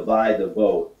divide the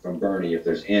vote from Bernie if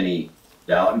there's any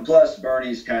doubt. And plus,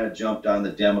 Bernie's kind of jumped on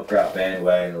the Democrat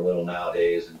bandwagon a little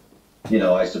nowadays. And, you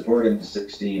know, I support him to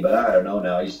 16, but I don't know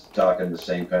now. He's talking the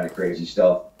same kind of crazy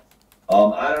stuff.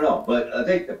 I don't know. But I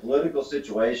think the political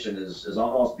situation is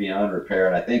almost beyond repair.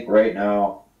 And I think right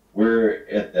now, we're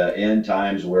at the end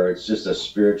times where it's just a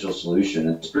spiritual solution.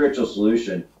 And the spiritual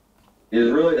solution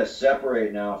is really to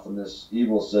separate now from this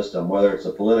evil system, whether it's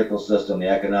the political system, the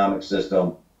economic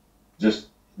system, just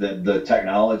the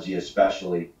technology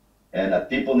especially. And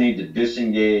people need to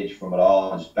disengage from it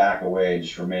all and just back away and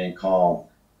just remain calm.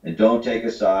 And don't take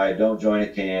a side, don't join a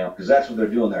camp, because that's what they're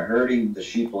doing. They're herding the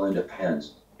sheeple into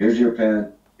pens. Here's your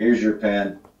pen, here's your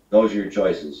pen, those are your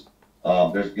choices.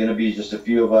 There's going to be just a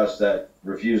few of us that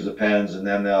refuse the pens, and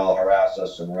then they'll harass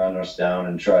us and run us down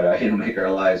and try to, you know, make our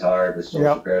lives hard with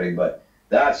social security. But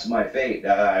that's my fate.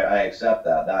 I accept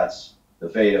that. That's the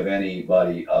fate of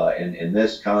anybody in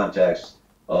this context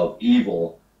of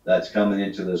evil that's coming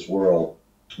into this world.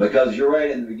 Because you're right,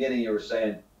 in the beginning you were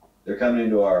saying they're coming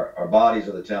into our bodies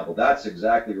or the temple. That's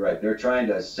exactly right. They're trying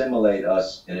to assimilate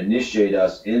us and initiate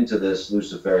us into this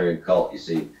Luciferian cult, you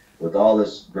see, with all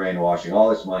this brainwashing,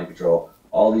 all this mind control,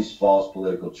 all these false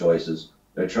political choices.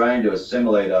 They're trying to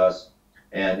assimilate us,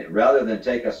 and rather than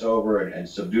take us over and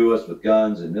subdue us with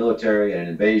guns and military and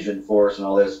invasion force and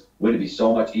all this, would it be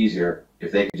so much easier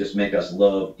if they could just make us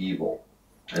love evil?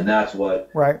 And that's what,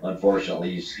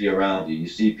 unfortunately, you see around you. You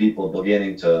see people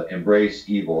beginning to embrace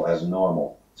evil as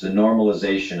normal. It's a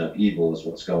normalization of evil is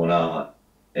what's going on.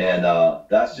 And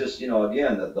that's just, you know,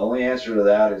 again, the only answer to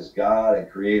that is God and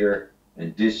Creator,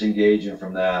 and disengaging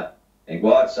from that and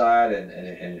go outside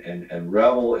and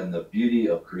revel in the beauty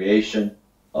of creation,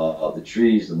 of the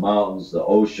trees, the mountains, the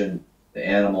ocean, the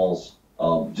animals.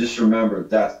 Just remember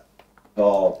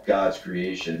all God's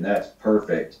creation, and that's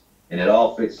perfect, and it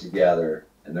all fits together,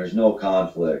 and there's no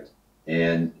conflict.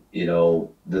 And you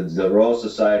know, the Royal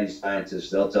Society scientists,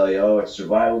 they'll tell you, oh, it's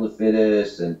survival of the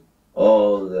fittest, and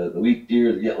oh, the weak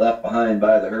deer that get left behind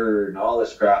by the herd, and all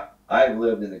this crap. I've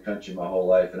lived in the country my whole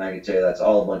life, and I can tell you that's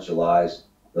all a bunch of lies.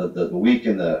 The weak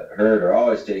in the herd are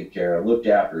always taken care of, looked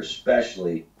after,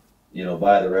 especially, you know,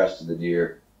 by the rest of the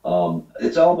deer.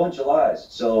 It's all a bunch of lies.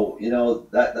 So, you know,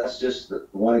 that's just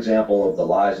one example of the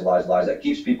lies that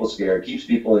keeps people scared, keeps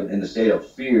people in the state of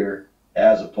fear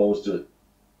as opposed to a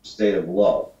state of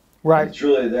love. Right. And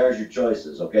truly, there's your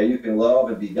choices. Okay, you can love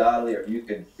and be godly, or you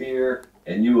can fear,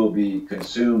 and you will be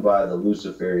consumed by the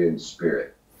Luciferian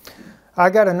spirit. I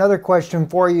got another question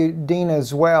for you, Dean,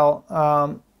 as well.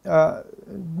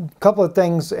 Couple of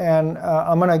things, and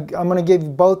I'm gonna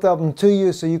give both of them to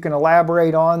you so you can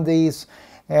elaborate on these,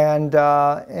 and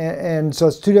so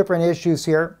it's two different issues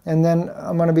here, and then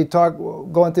I'm going to be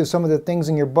going through some of the things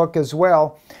in your book as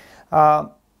well.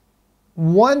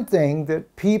 One thing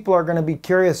that people are going to be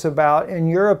curious about, in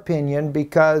your opinion,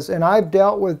 because, and I've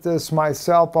dealt with this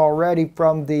myself already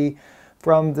from the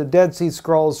Dead Sea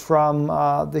Scrolls, from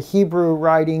the Hebrew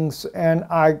writings, and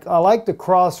I like to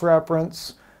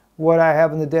cross-reference what I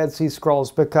have in the Dead Sea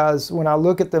Scrolls, because when I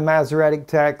look at the Masoretic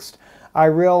text, I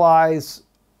realize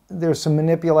there's some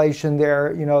manipulation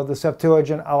there. You know, the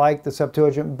Septuagint, I like the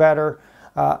Septuagint better.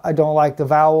 I don't like the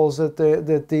vowels that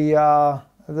the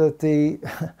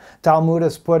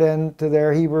Talmudists put into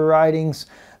their Hebrew writings.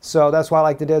 So that's why I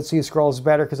like the Dead Sea Scrolls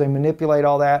better, because they manipulate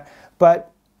all that.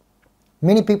 But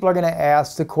many people are going to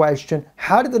ask the question,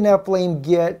 how did the Nephilim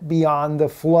get beyond the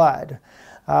flood?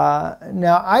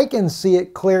 Now, I can see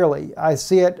it clearly. I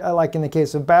see it like in the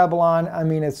case of Babylon. I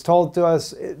mean, it's told to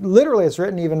us, literally it's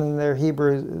written even in their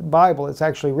Hebrew Bible. It's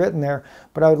actually written there.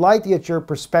 But I would like to get your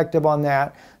perspective on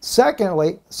that.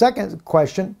 Secondly, second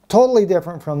question, totally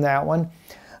different from that one.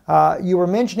 You were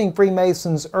mentioning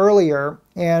Freemasons earlier,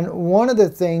 and one of the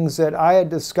things that I had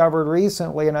discovered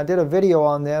recently, and I did a video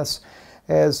on this,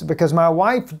 is because my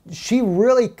wife, she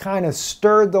really kind of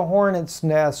stirred the hornet's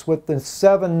nest with the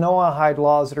 7 Noahide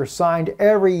laws that are signed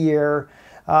every year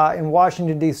in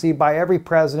Washington, D.C. by every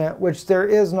president, which there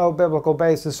is no biblical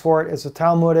basis for it. It's a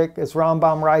Talmudic, it's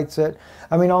Rambam writes it.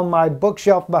 I mean, on my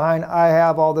bookshelf behind, I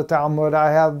have all the Talmud,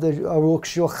 I have the Aruch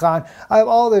Shulchan, I have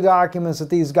all the documents that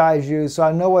these guys use, so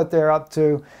I know what they're up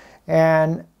to.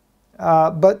 And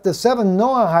but the 7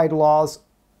 Noahide laws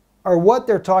are what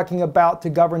they're talking about to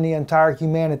govern the entire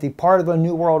humanity, part of a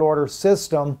New World Order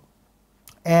system.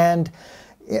 And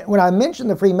when I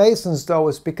mentioned the Freemasons, though,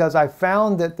 it's because I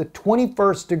found that the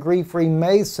 21st degree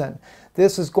Freemason,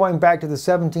 this is going back to the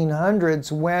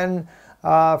 1700s when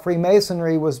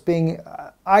Freemasonry was being,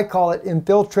 I call it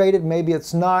infiltrated. Maybe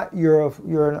it's not.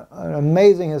 You're an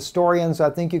amazing historian, so I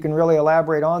think you can really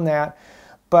elaborate on that.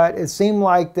 But it seemed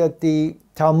like that the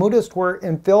Talmudists were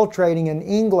infiltrating in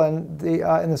England in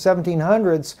the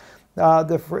 1700s,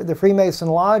 the Freemason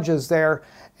lodges there,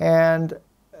 and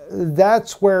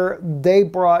that's where they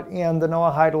brought in the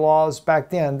Noahide laws back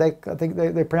then. I think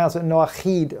they pronounce it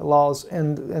Noahide laws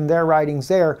in their writings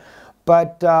there.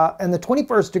 But and the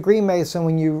 21st degree Mason,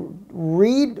 when you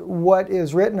read what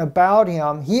is written about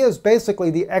him, he is basically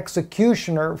the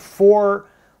executioner for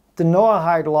the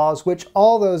Noahide laws, which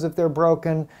all those, if they're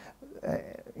broken,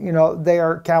 you know, they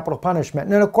are capital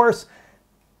punishment. And of course,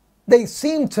 they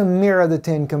seem to mirror the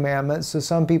 10 Commandments. So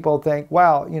some people think,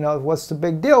 wow, you know, what's the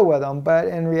big deal with them? But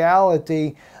in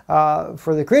reality,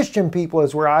 for the Christian people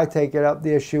is where I take it up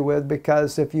the issue with,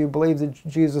 because if you believe that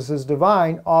Jesus is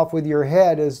divine, off with your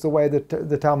head is the way that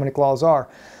the Talmudic laws are.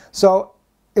 So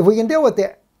if we can deal with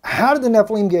that, how did the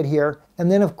Nephilim get here?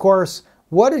 And then, of course,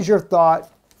 what is your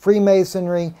thought,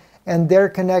 Freemasonry and their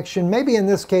connection? Maybe in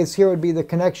this case here would be the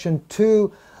connection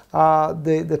to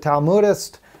the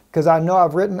Talmudist, because I know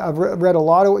I've read a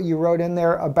lot of what you wrote in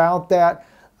there about that.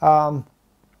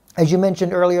 As you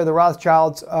mentioned earlier, the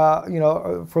Rothschilds, you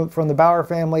know, from the Bauer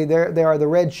family, they are the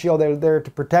red shield. They're there to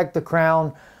protect the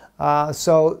crown.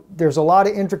 So there's a lot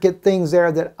of intricate things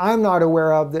there that I'm not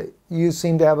aware of that you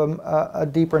seem to have a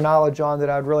deeper knowledge on that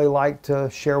I'd really like to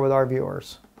share with our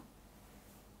viewers.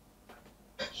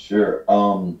 Sure.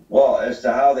 Well, as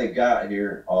to how they got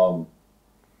here,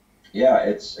 yeah,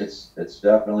 it's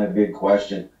definitely a big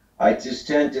question. I just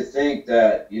tend to think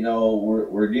that, you know,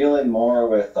 we're dealing more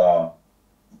with,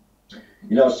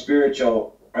 you know,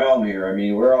 spiritual realm here. I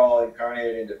mean, we're all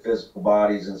incarnated into physical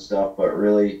bodies and stuff, but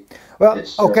really, well,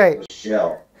 it's okay. A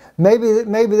shell. Maybe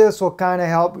this will kind of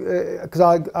help, because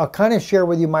I'll kind of share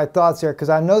with you my thoughts here, because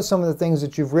I know some of the things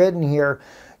that you've written here.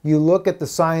 You look at the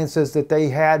sciences that they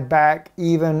had back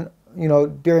even you know,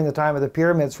 during the time of the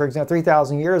pyramids, for example,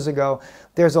 3,000 years ago,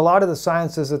 there's a lot of the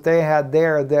sciences that they had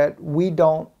there that we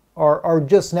don't, are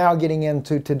just now getting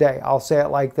into today. I'll say it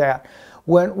like that.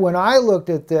 When I looked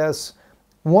at this,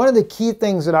 one of the key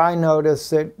things that I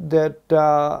noticed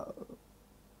that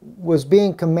was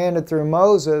being commanded through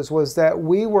Moses was that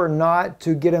we were not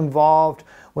to get involved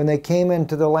when they came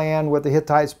into the land with the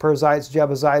Hittites, Perizzites,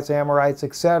 Jebusites, Amorites,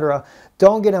 etc.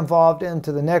 Don't get involved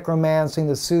into the necromancing,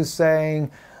 the soothsaying.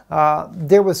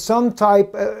 There was some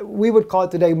type, we would call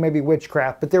it today maybe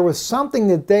witchcraft, but there was something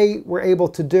that they were able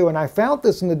to do. And I found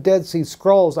this in the Dead Sea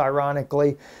Scrolls,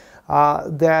 ironically,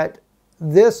 that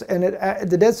this, and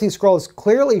the Dead Sea Scrolls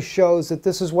clearly shows that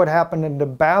this is what happened into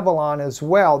Babylon as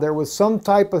well. There was some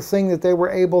type of thing that they were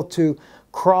able to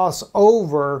cross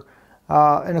over.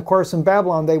 And of course, in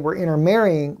Babylon, they were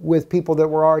intermarrying with people that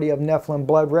were already of Nephilim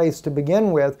blood race to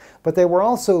begin with. But they were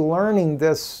also learning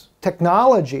this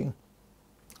technology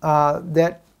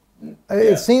that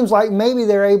it seems like maybe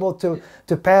they're able to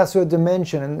pass through a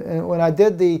dimension. And when I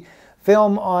did the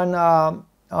film on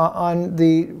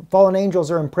the fallen angels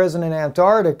are imprisoned in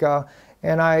Antarctica,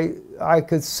 and I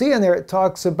could see in there it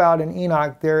talks about in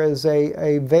Enoch there is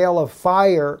a veil of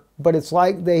fire, but it's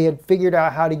like they had figured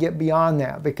out how to get beyond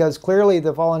that, because clearly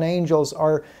the fallen angels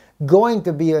are going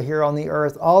to be here on the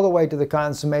earth all the way to the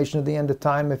consummation of the end of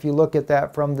time, if you look at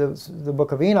that from the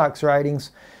book of Enoch's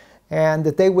writings, and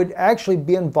that they would actually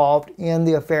be involved in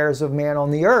the affairs of man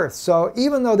on the earth. So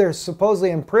even though they're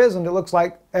supposedly imprisoned, it looks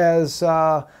like as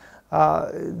the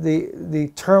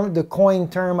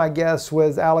coined term, I guess,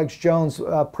 with Alex Jones,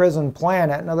 prison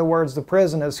planet. In other words, the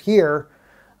prison is here.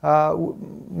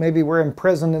 Maybe we're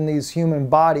imprisoned in these human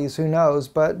bodies, who knows?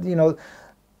 But, you know,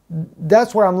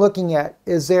 that's where I'm looking at.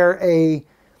 Is there a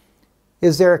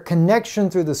connection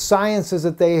through the sciences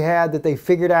that they had, that they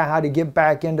figured out how to get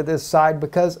back into this side?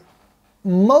 Because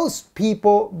most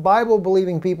people,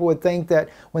 Bible-believing people, would think that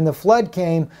when the flood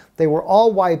came, they were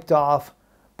all wiped off.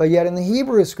 But yet in the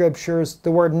Hebrew scriptures, the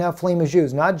word Nephilim is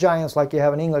used. Not giants like you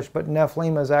have in English, but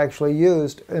Nephilim is actually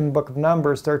used in the book of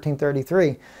Numbers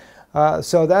 13:33.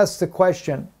 So that's the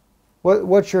question.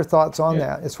 What's your thoughts on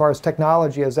that as far as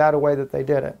technology? Is that a way that they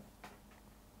did it?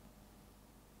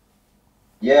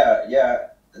 Yeah.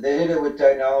 They did it with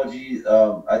technology.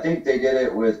 I think they did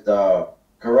it with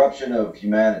corruption of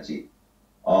humanity,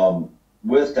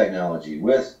 with technology,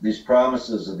 with these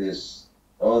promises of this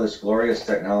glorious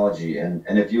technology. And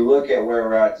if you look at where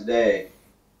we're at today,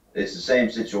 it's the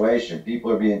same situation.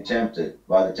 People are being tempted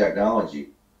by the technology.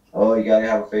 Oh, you got to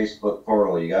have a Facebook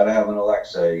portal. You got to have an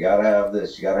Alexa. You got to have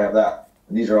this. You got to have that.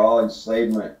 And these are all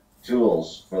enslavement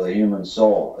tools for the human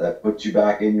soul that put you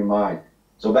back in your mind.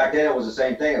 So back then it was the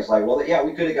same thing. It's like, well, yeah,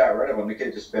 we could have got rid of them. We could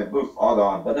have just been, poof, all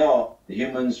gone. But no, the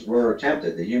humans were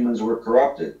tempted. The humans were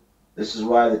corrupted. This is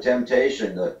why the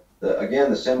temptation, again,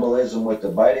 the symbolism with the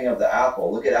biting of the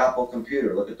apple. Look at Apple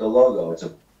Computer. Look at the logo.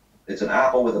 It's an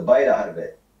apple with a bite out of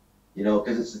it. You know,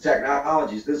 because it's the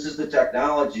technologies. This is the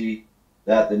technology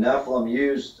that the Nephilim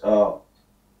used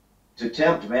to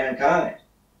tempt mankind.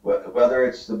 Whether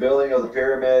it's the building of the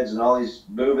pyramids and all these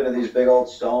moving of these big old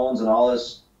stones and all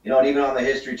this, you know, and even on the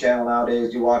History Channel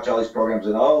nowadays, you watch all these programs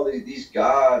and, oh, these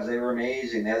gods, they were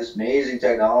amazing. They had this amazing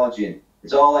technology. And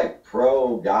it's all like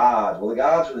pro-gods. Well, the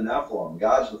gods are the Nephilim. The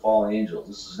gods are the fallen angels.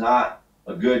 This is not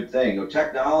a good thing. You know,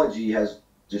 technology has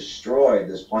destroyed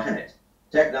this planet.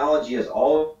 Technology has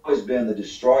always been the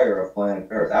destroyer of planet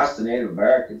Earth. Ask the Native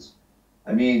Americans.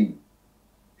 I mean,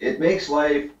 it makes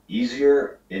life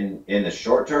easier in the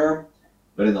short term,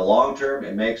 but in the long term,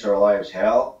 it makes our lives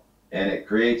hell, and it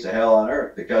creates a hell on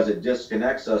earth because it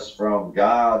disconnects us from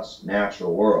God's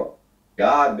natural world.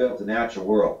 God built the natural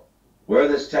world. Where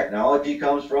this technology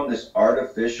comes from, this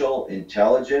artificial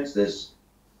intelligence,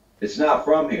 it's not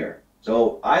from here.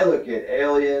 So I look at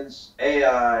aliens,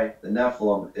 AI, the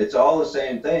Nephilim, it's all the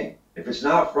same thing. If it's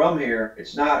not from here,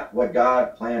 it's not what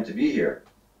God planned to be here.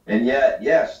 And yet,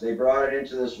 yes, they brought it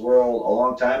into this world a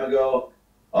long time ago.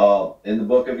 In the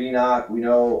book of Enoch, we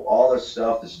know all this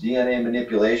stuff, this DNA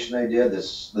manipulation they did,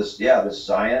 this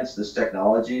science, this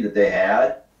technology that they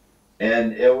had,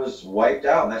 and it was wiped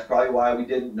out. And that's probably why we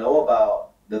didn't know about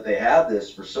that they had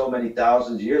this for so many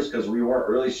thousands of years, because we weren't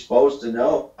really supposed to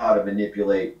know how to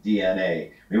manipulate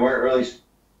DNA. We weren't really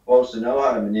supposed to know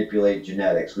how to manipulate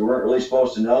genetics. We weren't really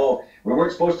supposed to know. We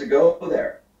weren't supposed to go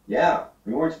there. Yeah.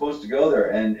 We weren't supposed to go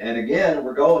there, and again,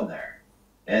 we're going there.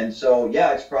 And so,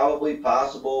 yeah, it's probably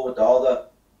possible with all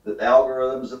the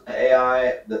algorithms of the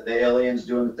AI, that the aliens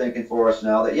doing the thinking for us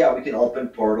now, that, yeah, we can open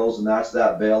portals, and that's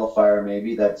that veil of fire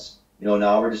maybe. That's, you know,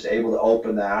 now we're just able to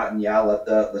open that, and, yeah, let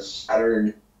the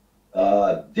Saturn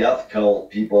death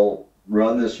cult people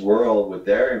run this world with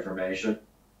their information,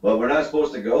 but we're not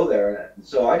supposed to go there.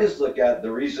 So I just look at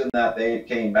the reason that they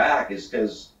came back is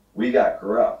because we got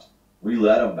corrupt. We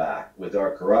let them back with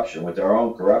our corruption, with our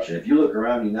own corruption. If you look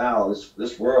around you now,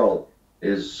 this world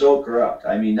is so corrupt.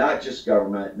 I mean, not just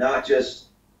government, not just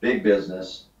big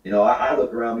business. You know, I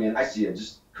look around me and I see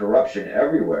just corruption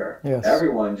everywhere. Yes.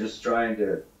 Everyone just trying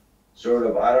to sort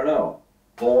of, I don't know,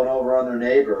 pulling over on their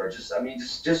neighbor, or just, I mean,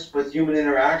 just with human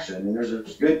interaction. I mean,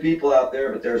 there's good people out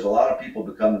there, but there's a lot of people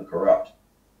becoming corrupt.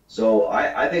 So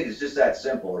I think it's just that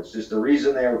simple. It's just the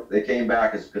reason they came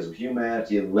back is because of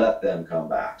humanity let them come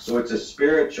back. So it's a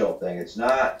spiritual thing. It's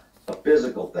not a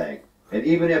physical thing. And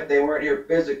even if they weren't here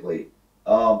physically,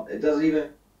 it doesn't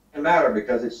even matter,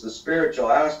 because it's the spiritual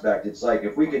aspect. It's like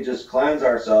if we could just cleanse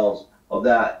ourselves of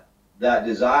that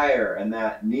desire and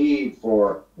that need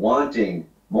for wanting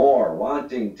more,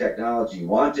 wanting technology,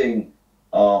 wanting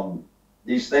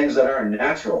these things that aren't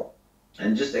natural,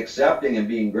 and just accepting and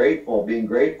being grateful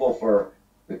for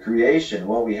the creation,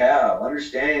 what we have,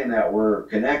 understanding that we're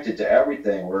connected to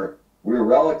everything. We're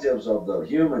relatives of the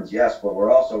humans, yes, but we're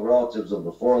also relatives of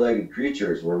the four-legged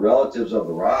creatures. We're relatives of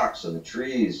the rocks and the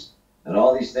trees, and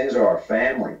all these things are our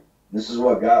family. This is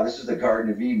the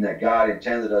Garden of Eden that God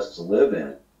intended us to live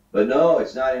in. But no,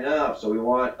 it's not enough. So we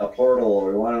want a portal,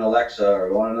 or we want an Alexa, or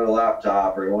we want another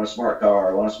laptop, or we want a smart car,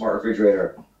 or we want a smart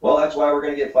refrigerator. Well, that's why we're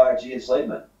going to get 5G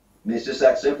enslavement. I mean, it's just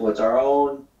that simple. It's our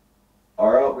own,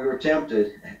 we were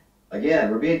tempted. Again,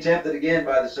 we're being tempted again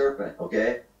by the serpent,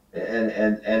 okay?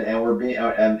 And we're being,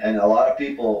 and a lot of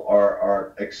people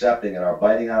are accepting and are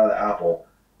biting out of the apple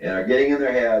and are getting in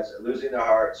their heads, losing their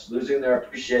hearts, losing their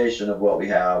appreciation of what we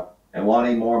have, and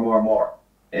wanting more and more and more.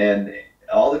 And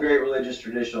all the great religious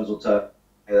traditions will tell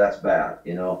you that's bad,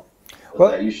 you know,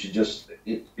 well, that you should just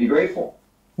be grateful.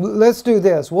 Let's do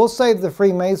this. We'll save the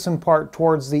Freemason part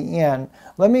towards the end.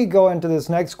 Let me go into this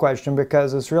next question,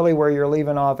 because it's really where you're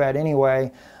leaving off at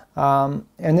anyway. And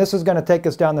this is going to take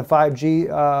us down the 5G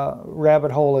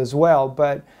rabbit hole as well.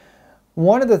 But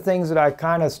one of the things that I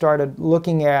kind of started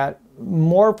looking at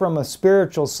more from a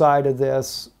spiritual side of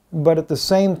this, but at the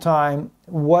same time,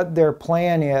 what their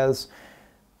plan is.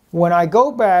 When I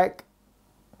go back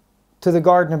to the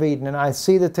Garden of Eden and I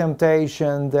see the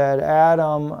temptation that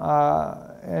Adam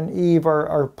and Eve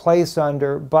are placed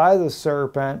under by the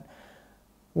serpent,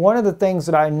 one of the things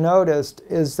that I noticed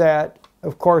is that,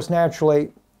 of course,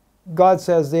 naturally, God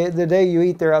says the day you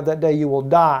eat thereof, that day you will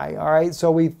die. All right, so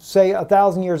we say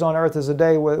 1,000 years on earth is a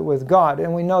day with God,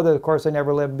 and we know that, of course, they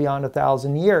never lived beyond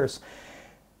 1,000 years.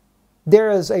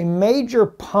 There is a major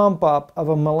pump up of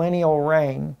a millennial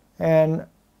reign, and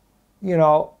you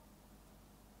know,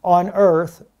 on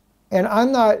earth, and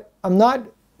I'm not,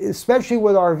 especially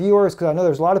with our viewers, because I know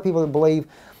there's a lot of people that believe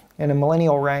in a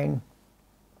millennial reign.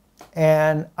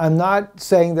 And I'm not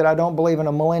saying that I don't believe in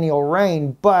a millennial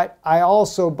reign, but I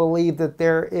also believe that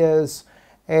there is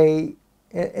in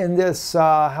this,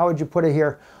 how would you put it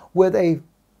here, with a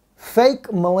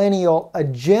fake millennial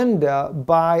agenda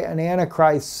by an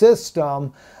Antichrist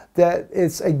system that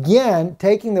it's, again,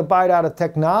 taking the bite out of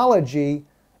technology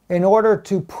in order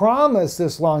to promise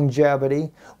this longevity,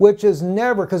 which is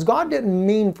never, because God didn't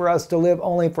mean for us to live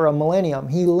only for a millennium.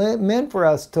 He meant for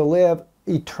us to live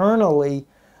eternally,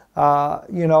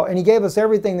 you know, and He gave us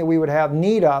everything that we would have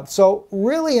need of. So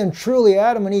really and truly,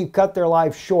 Adam and Eve cut their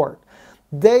life short.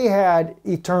 They had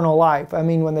eternal life. I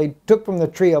mean, when they took from the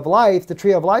tree of life, the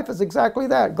tree of life is exactly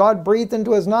that. God breathed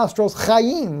into his nostrils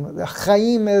Chaim. The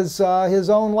Chaim is his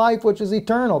own life, which is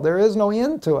eternal. There is no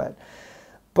end to it.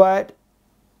 But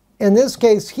in this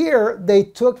case here, they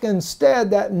took instead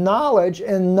that knowledge,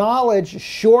 and knowledge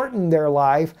shortened their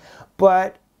life.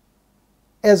 But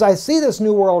as I see this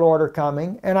New World Order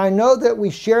coming, and I know that we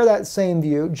share that same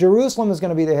view, Jerusalem is going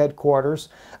to be the headquarters.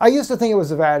 I used to think it was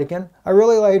the Vatican. I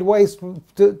really laid waste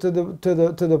to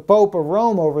the Pope of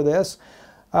Rome over this.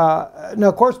 Now,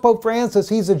 of course, Pope Francis,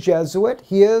 he's a Jesuit.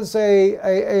 He is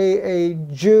a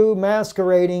Jew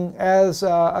masquerading as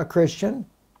a Christian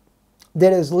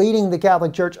that is leading the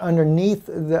Catholic Church underneath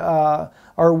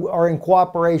or in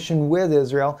cooperation with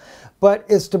Israel. But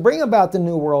it's to bring about the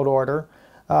New World Order.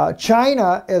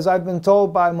 China, as I've been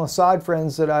told by Mossad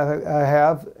friends that I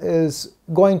have, is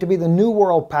going to be the new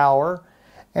world power.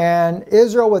 And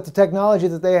Israel, with the technology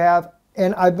that they have,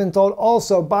 and I've been told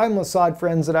also by Mossad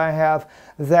friends that I have,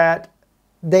 that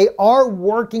they are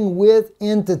working with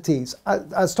entities. I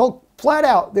was told flat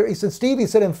out, he said, Steve, he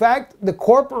said, in fact, the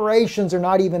corporations are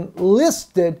not even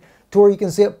listed to where you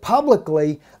can see it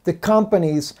publicly, the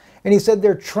companies. And he said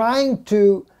they're trying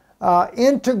to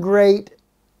integrate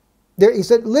he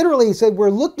said, literally, he said, we're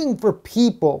looking for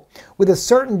people with a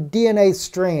certain DNA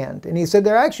strand. And he said,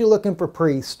 they're actually looking for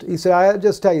priests. He said, I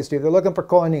just tell you, Steve, they're looking for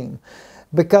Kohanim.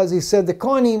 Because he said the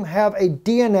Kohanim have a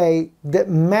DNA that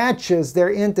matches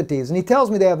their entities. And he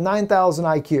tells me they have 9,000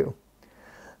 IQ.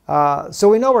 So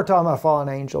we know we're talking about fallen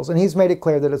angels. And he's made it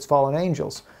clear that it's fallen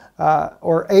angels.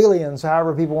 Or aliens,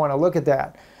 however people want to look at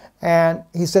that. And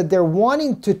he said they're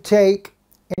wanting to take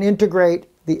and integrate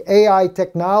the AI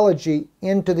technology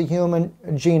into the human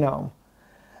genome.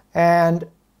 And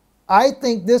I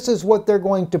think this is what they're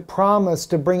going to promise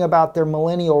to bring about their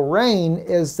millennial reign,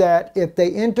 is that if they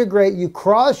integrate you,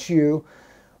 cross you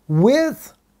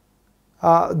with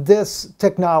this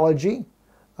technology.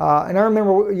 And I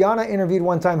remember Jana interviewed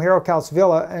one time Harold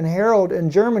Kausvilla, and Harold in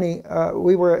Germany,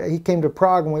 he came to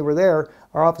Prague when we were there.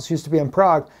 Our office used to be in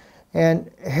Prague.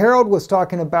 And Harold was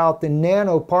talking about the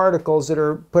nanoparticles that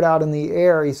are put out in the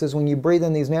air. He says when you breathe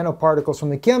in these nanoparticles from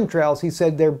the chemtrails, he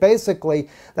said they're basically,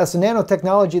 that's the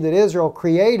nanotechnology that Israel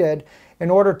created in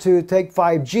order to take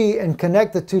 5G and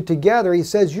connect the two together. He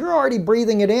says you're already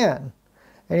breathing it in.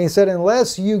 And he said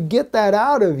unless you get that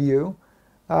out of you,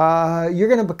 you're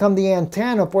going to become the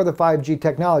antenna for the 5G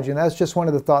technology. And that's just one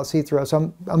of the thoughts he threw.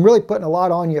 So I'm really putting a lot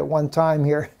on you at one time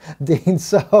here, Dean.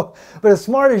 So, but as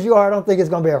smart as you are, I don't think it's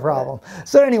going to be a problem.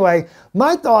 So anyway,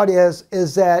 my thought is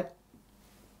that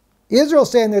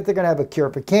Israel's saying that they're going to have a cure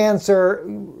for cancer,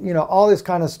 you know, all this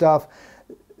kind of stuff.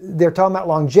 They're talking about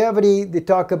longevity. They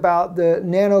talk about the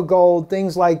nano gold,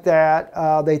 things like that.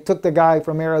 They took the guy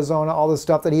from Arizona, all the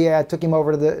stuff that he had, took him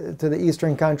over to the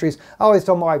eastern countries. I always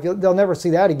told my wife, they'll never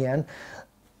see that again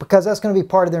because that's going to be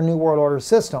part of their New World Order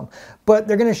system. But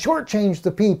they're going to shortchange the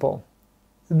people.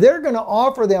 They're going to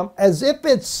offer them as if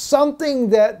it's something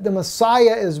that the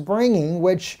Messiah is bringing,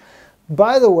 which,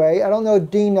 by the way, I don't know,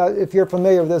 Dean, if you're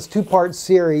familiar with this two-part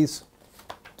series.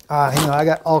 Hang on, I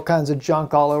got all kinds of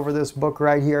junk all over this book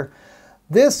right here.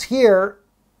 This here,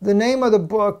 the name of the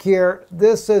book here,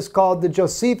 this is called The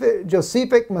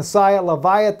Josephic Messiah,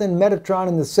 Leviathan, Metatron,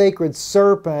 and the Sacred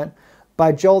Serpent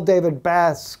by Joel David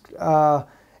Bask.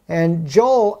 And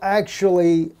Joel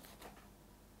actually,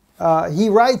 he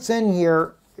writes in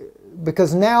here,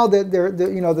 because now that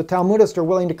the Talmudists are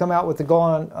willing to come out with the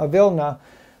Gaon of Vilna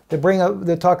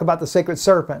to talk about the Sacred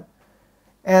Serpent.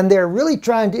 And they're really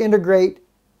trying to integrate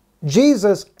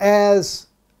Jesus as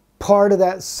part of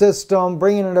that system,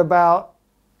 bringing it about.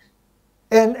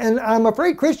 And I'm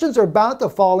afraid Christians are about to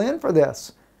fall in for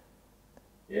this.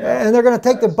 Yeah, and they're going to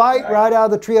take the bite right out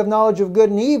of the tree of knowledge of good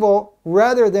and evil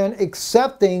rather than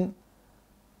accepting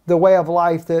the way of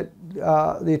life that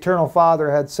the Eternal Father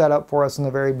had set up for us in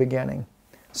the very beginning.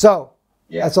 So,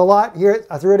 that's a lot. Here,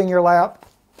 I threw it in your lap.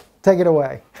 Take it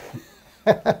away.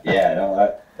 Yeah,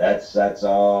 no, that's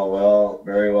all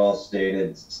very well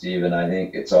stated, Stephen. I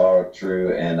think it's all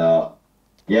true, and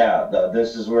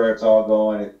this is where it's all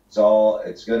going.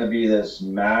 It's going to be this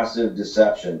massive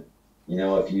deception. You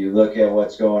know, if you look at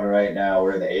what's going on right now,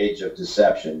 we're in the age of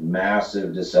deception,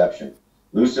 massive deception.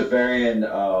 Luciferian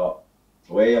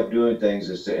way of doing things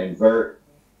is to invert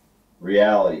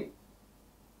reality.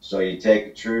 So you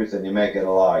take the truth and you make it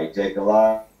a lie. You take a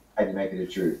lie and you make it a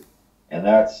truth, and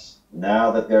that's.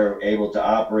 Now that they're able to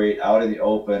operate out in the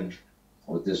open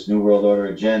with this New World Order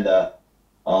agenda,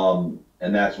 and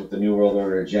that's what the New World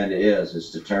Order agenda is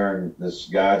to turn this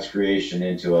God's creation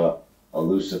into a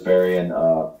Luciferian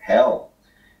hell.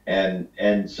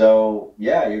 And so,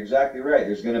 yeah, you're exactly right.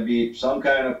 There's going to be some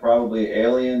kind of probably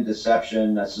alien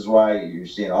deception. This is why you're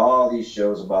seeing all these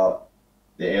shows about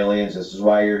the aliens. This is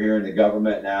why you're hearing the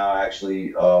government now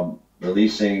actually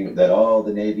releasing that,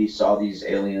 the Navy saw these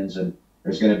aliens, and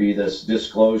there's going to be this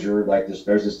disclosure,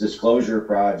 there's this disclosure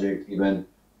project even,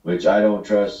 which I don't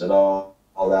trust at all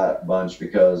that bunch,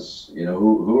 because, you know,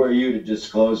 who are you to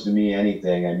disclose to me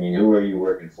anything? I mean, who are you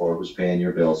working for? Who's paying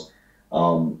your bills?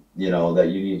 You know, that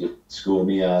you need to school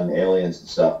me on aliens and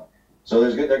stuff. So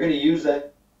they're going to use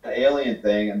that alien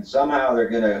thing, and somehow they're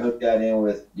going to hook that in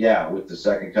with the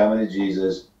second coming of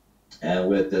Jesus, and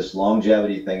with this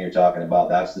longevity thing you're talking about.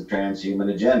 That's the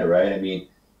transhuman agenda, right? I mean,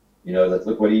 you know,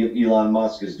 look what Elon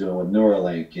Musk is doing with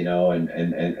Neuralink, you know,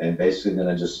 and basically going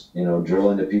to just, you know,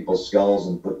 drill into people's skulls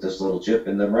and put this little chip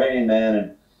in the brain, man.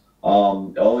 And,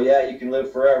 you can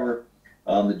live forever.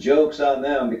 The joke's on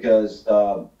them, because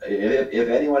if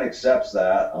anyone accepts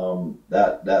that,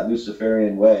 that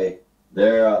Luciferian way,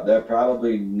 they're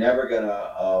probably never going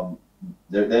to,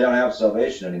 they don't have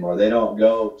salvation anymore. They don't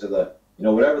go to the, you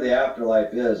know, whatever the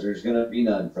afterlife is, there's going to be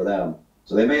none for them.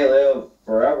 So they may live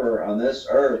forever on this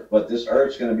earth, but this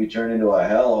earth's going to be turned into a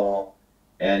hellhole,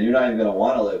 and you're not even going to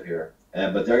want to live here.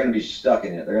 but they're going to be stuck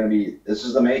in it. They're going to be, this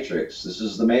is the matrix. This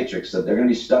is the matrix, that they're going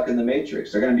to be stuck in the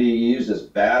matrix. They're going to be used as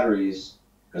batteries,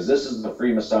 because this is the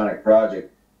Freemasonic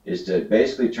project, is to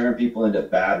basically turn people into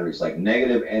batteries, like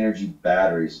negative energy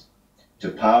batteries, to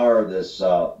power this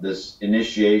this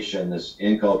initiation, this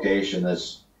inculcation,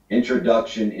 this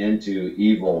introduction into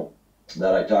evil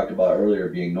that I talked about earlier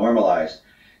being normalized.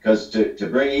 Because to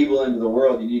bring evil into the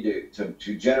world, you need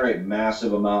to generate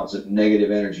massive amounts of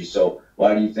negative energy. So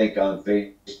why do you think on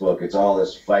Facebook it's all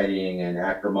this fighting and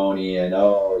acrimony and,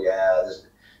 oh yeah, this,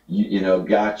 you know,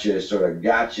 gotcha, sort of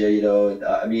gotcha, you know.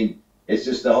 I mean, it's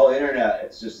just the whole internet.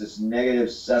 It's just this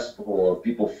negative cesspool of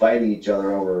people fighting each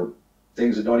other over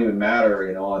things that don't even matter,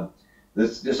 you know. And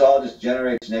this all just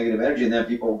generates negative energy, and then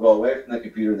people go away from the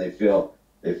computer and they feel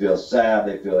sad,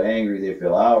 they feel angry, they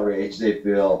feel outraged, they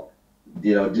feel,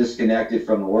 you know, disconnected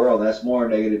from the world. That's more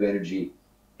negative energy.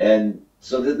 And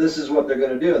so this is what they're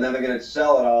going to do, and then they're going to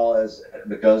sell it all as,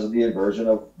 because of the inversion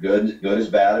of good is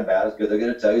bad and bad is good. They're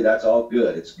going to tell you that's all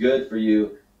good. It's good for you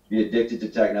to be addicted to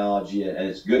technology, and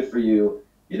it's good for you,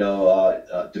 you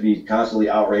know, to be constantly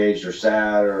outraged or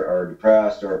sad or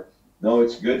depressed, or no,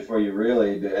 it's good for you,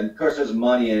 really. And of course, there's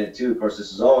money in it too. Of course,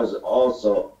 this is always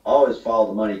follow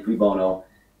the money, cui bono,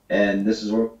 and this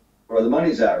is where the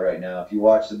money's at right now. If you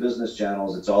watch the business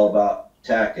channels, it's all about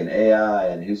tech and AI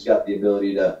and who's got the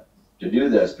ability to do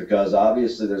this, because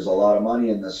obviously there's a lot of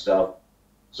money in this stuff.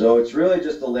 So it's really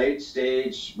just a late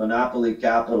stage monopoly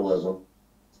capitalism,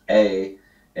 and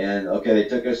okay, they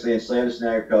took us, they enslaved us in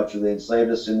agriculture, they enslaved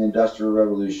us in the Industrial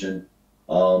Revolution.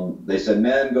 They said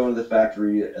men go to the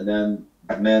factory, and then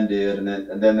men did, and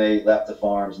then they left the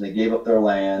farms and they gave up their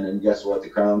land, and guess what, the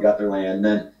crown got their land, and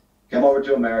then come over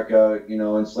to America, you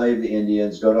know, enslave the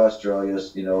Indians, go to Australia,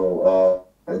 you know,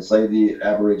 enslave the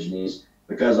Aborigines,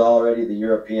 because already the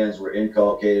Europeans were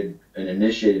inculcated and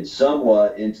initiated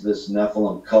somewhat into this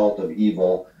Nephilim cult of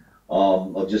evil,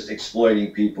 of just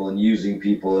exploiting people and using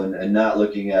people, and not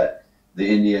looking at the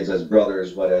Indians as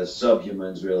brothers, but as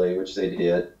subhumans, really, which they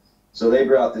did. So they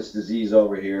brought this disease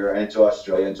over here and to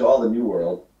Australia and to all the New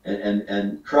World,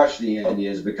 and crushed the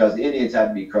Indians, because the Indians had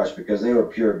to be crushed because they were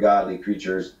pure godly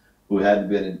creatures who hadn't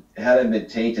been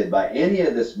tainted by any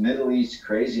of this Middle East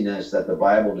craziness that the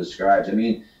Bible describes. I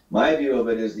mean, my view of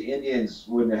it is the Indians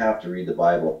wouldn't have to read the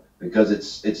Bible, because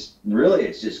it's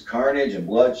just carnage and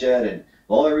bloodshed, and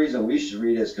the only reason we should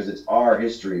read it is because it's our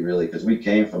history, really, because we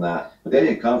came from that. But they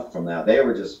didn't come from that. They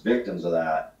were just victims of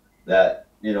that,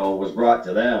 you know, was brought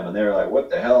to them, and they were like, what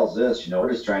the hell is this? You know,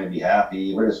 we're just trying to be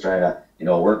happy. We're just trying to, you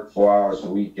know, work 4 hours a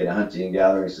week in a hunting and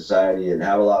gathering society and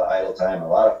have a lot of idle time, a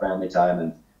lot of family time,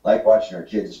 and like watching our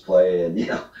kids play. And, you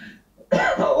know,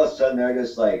 all of a sudden they're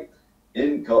just like,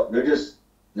 they're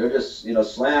just, you know,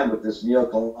 slammed with this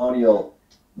neo-colonial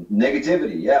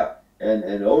negativity. Yeah.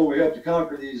 And oh, we have to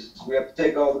conquer these, we have to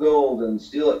take all the gold and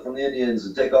steal it from the Indians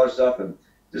and take all their stuff. And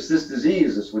just this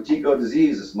disease, this Wetiko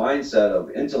disease, this mindset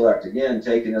of intellect, again,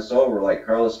 taking us over. Like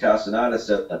Carlos Castaneda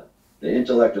said, the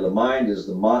intellect or the mind is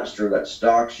the monster that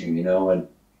stalks you, you know. And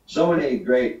so many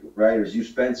great writers,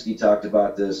 Uspensky talked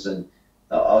about this, and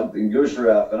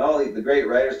Gurdjieff, and all the great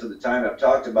writers of the time have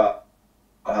talked about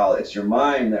how it's your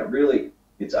mind that really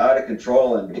gets out of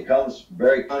control and becomes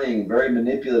very cunning, very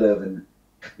manipulative. And,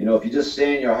 you know, if you just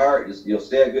stay in your heart, you'll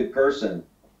stay a good person.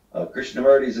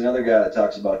 Krishnamurti is another guy that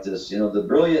talks about this. You know, the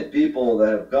brilliant people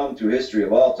that have come through history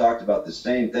have all talked about the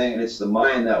same thing, and it's the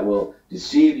mind that will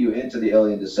deceive you into the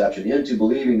alien deception, into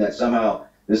believing that somehow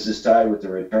this is tied with the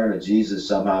return of Jesus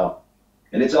somehow.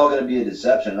 And it's all going to be a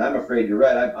deception. And I'm afraid you're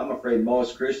right. I'm afraid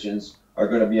most Christians are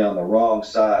going to be on the wrong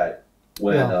side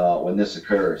when this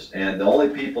occurs. And the only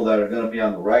people that are going to be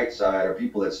on the right side are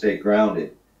people that stay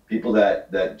grounded, people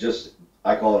that just,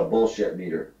 I call it a bullshit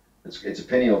meter. It's a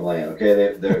pineal gland, okay?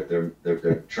 They're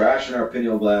trashing our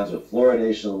pineal glands with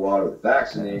fluoridation of the water, with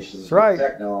vaccinations, with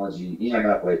technology,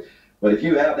 EMF waves. But if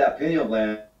you have that pineal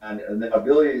gland and the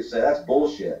ability to say that's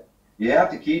bullshit, you have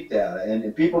to keep that.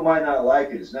 And people might not like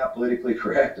it. It's not politically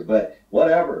correct, but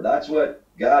whatever. That's what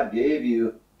God gave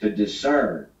you to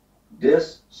discern.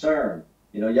 Discern.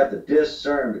 You know, you have to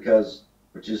discern,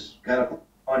 which is kind of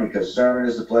funny, because CERN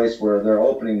is the place where they're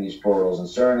opening these portals, and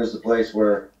CERN is the place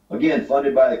where, again,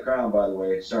 funded by the Crown, by the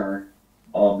way, CERN,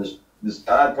 this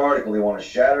God particle, they want to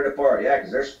shatter it apart. Yeah,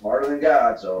 because they're smarter than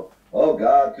God. So,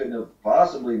 God couldn't have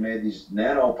possibly made these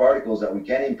nanoparticles that we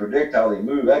can't even predict how they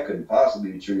move. That couldn't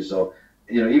possibly be true. So,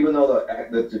 you know, even though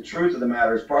the truth of the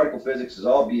matter is particle physics is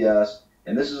all BS,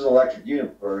 and this is an electric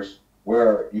universe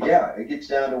where, yeah, it gets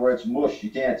down to where it's mush.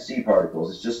 You can't see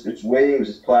particles. It's waves,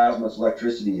 it's plasma, it's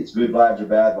electricity. It's good vibes or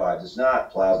bad vibes. It's not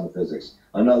plasma physics.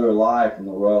 Another lie from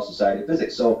the Royal Society of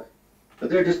Physics. So but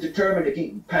they're just determined to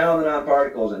keep pounding on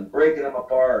particles and breaking them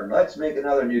apart, and let's make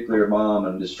another nuclear bomb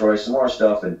and destroy some more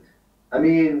stuff. And I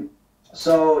mean,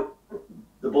 so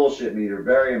the bullshit meter,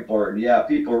 very important. Yeah,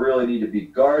 people really need to be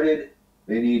guarded.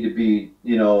 They need to be,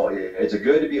 you know, it's a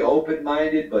good to be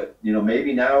open-minded, but, you know,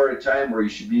 maybe now we're at a time where you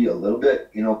should be a little bit,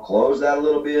 you know, close that a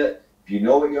little bit. If you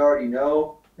know what you already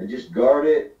know, and just guard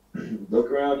it. Look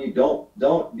around you.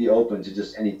 Don't be open to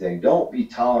just anything. Don't be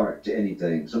tolerant to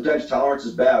anything. Sometimes tolerance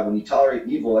is bad. When you tolerate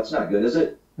evil, that's not good, is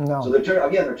it? No. So they're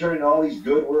turning all these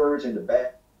good words into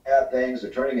bad things.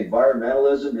 They're turning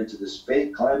environmentalism into this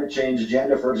fake climate change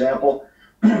agenda, for example.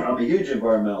 I'm a huge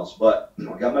environmentalist, but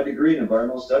I got my degree in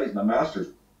environmental studies, my master's.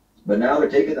 But now they're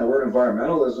taking the word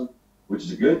environmentalism, which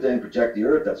is a good thing, protect the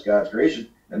earth, that's God's creation,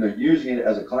 and they're using it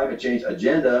as a climate change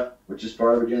agenda, which is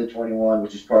part of Agenda 21,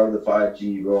 which is part of the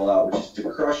 5G rollout, which is to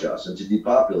crush us and to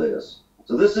depopulate us.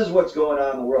 So this is what's going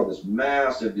on in the world, this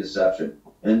massive deception.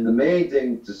 And the main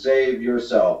thing to save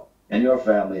yourself and your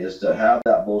family is to have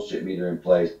that bullshit meter in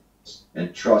place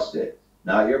and trust it.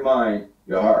 Not your mind,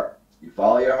 your heart. You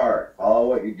follow your heart, follow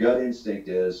what your gut instinct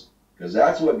is, because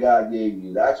that's what God gave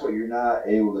you. That's what you're not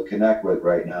able to connect with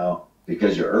right now,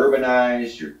 because you're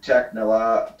urbanized, you're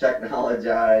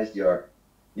technologized, you're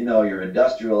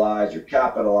industrialized, you're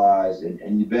capitalized,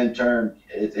 and you've been turned.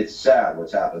 It's sad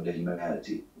what's happened to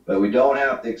humanity, but we don't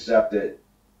have to accept it.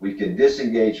 We can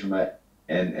disengage from it,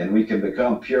 and we can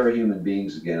become pure human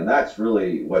beings again. And that's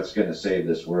really what's going to save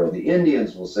this world. The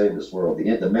Indians will save this world.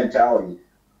 The mentality,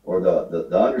 or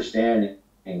the understanding,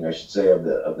 I should say, of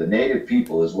the native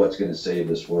people is what's going to save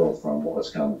this world from what's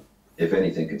coming, if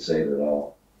anything can save it at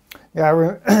all. Yeah, I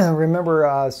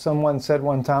remember someone said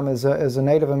one time as a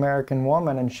Native American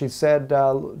woman, and she said,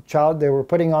 they were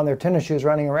putting on their tennis shoes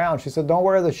running around. She said, don't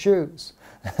wear the shoes.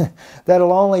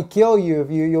 That'll only kill you.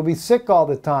 You'll be sick all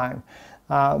the time.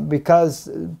 Because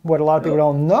what a lot of people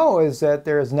don't know is that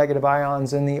there's negative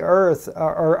ions in the earth,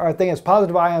 or I think it's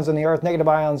positive ions in the earth, negative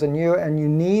ions in you, and you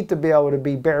need to be able to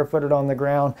be barefooted on the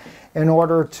ground in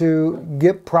order to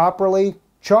get properly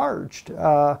charged.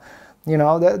 You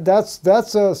know, that's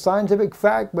a scientific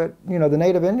fact, but, you know, the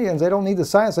Native Indians, they don't need the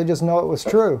science, they just know it was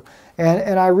true.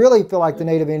 And I really feel like the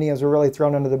Native Indians were really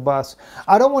thrown under the bus.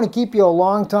 I don't want to keep you a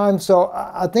long time, so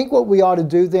I think what we ought to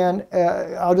do then,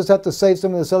 I'll just have to save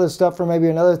some of this other stuff for maybe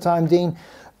another time, Dean,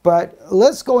 but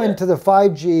let's go into the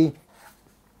 5G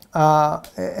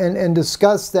and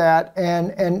discuss that,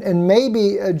 and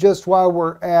maybe just while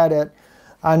we're at it,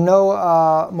 I know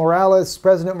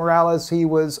President Morales, he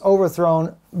was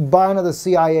overthrown by another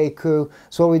CIA coup.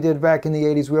 So what we did back in the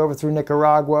 80s, we overthrew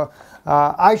Nicaragua.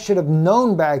 I should have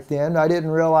known back then. I didn't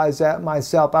realize that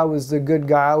myself. I was the good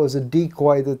guy. I was a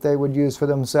decoy that they would use for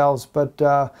themselves.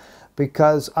 But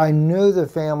because I knew the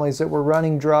families that were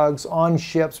running drugs on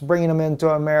ships, bringing them into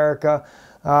America.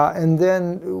 And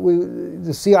then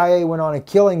the CIA went on a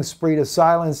killing spree to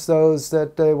silence those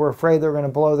that they were afraid they were going to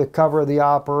blow the cover of the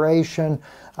operation.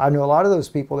 I knew a lot of those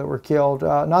people that were killed.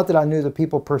 Not that I knew the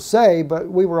people per se, but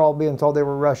we were all being told they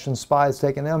were Russian spies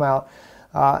taking them out.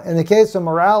 In the case of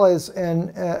Morales and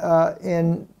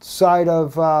inside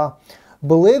of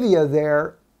Bolivia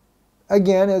there,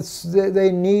 again,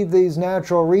 they need these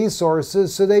natural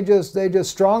resources, so they just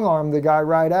strong-arm the guy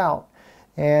right out.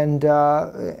 And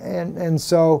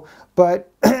so,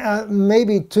 but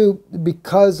maybe too,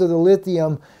 because of the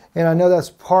lithium, and I know that's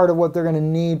part of what they're going to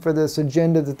need for this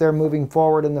agenda that they're moving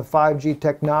forward in the 5G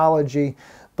technology.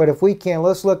 But if we can,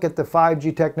 let's look at the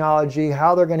 5G technology,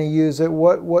 how they're going to use it,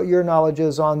 what your knowledge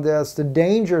is on this, the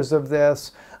dangers of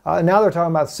this. Now they're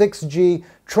talking about 6G.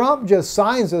 Trump just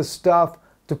signs this stuff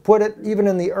to put it even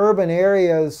in the urban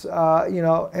areas, you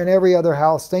know, and every other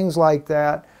house, things like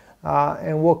that.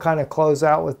 And we'll kind of close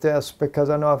out with this because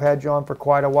I know I've had you on for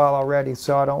quite a while already,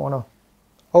 so I don't want to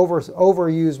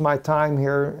overuse my time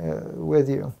here with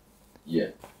you.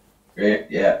 Yeah, great.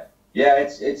 Yeah.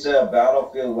 It's a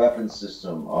battlefield weapon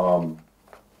system.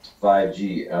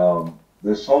 5G.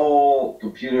 This whole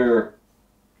computer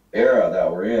era that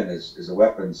we're in is a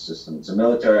weapons system. It's a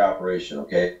military operation.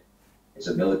 Okay, it's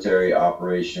a military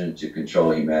operation to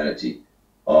control humanity.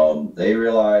 They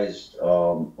realized a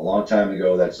long time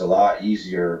ago that it's a lot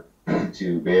easier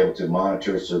to be able to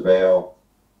monitor, surveil,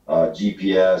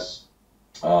 GPS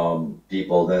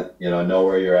people that, you know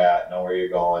where you're at, know where you're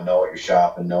going, know what you're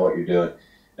shopping, know what you're doing,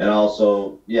 and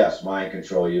also, yes, mind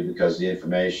control you, because the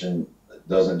information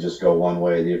doesn't just go one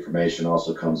way. The information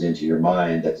also comes into your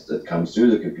mind that comes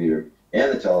through the computer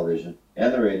and the television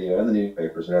and the radio and the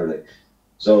newspapers and everything.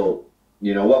 So,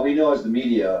 you know, what we know as the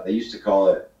media, they used to call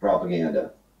it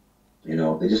propaganda. You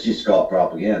know, they just used to call it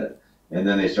propaganda. And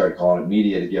then they started calling it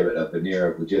media to give it a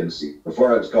veneer of legitimacy.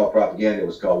 Before it was called propaganda, it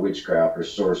was called witchcraft or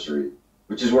sorcery,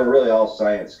 which is where really all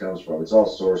science comes from. It's all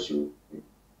sorcery.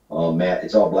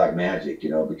 It's all black magic, you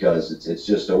know, because it's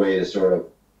just a way to sort of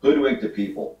hoodwink the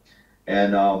people.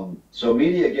 And so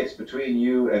media gets between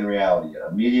you and reality.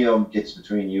 A medium gets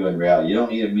between you and reality. You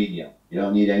don't need a medium. You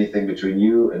don't need anything between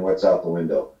you and what's out the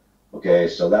window. Okay,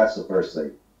 so that's the first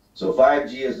thing. So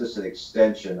 5G is just an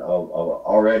extension of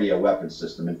already a weapons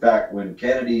system. In fact, when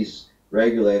Kennedy's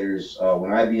regulators,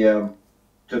 when IBM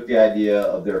took the idea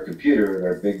of their computer,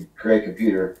 their big gray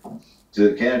computer, to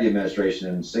the Kennedy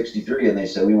administration in '63, and they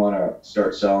said, we want to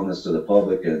start selling this to the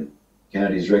public, and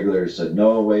Kennedy's regulators said,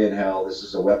 no way in hell, this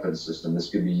is a weapons system. This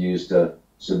could be used to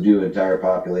subdue entire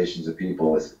populations of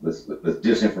people with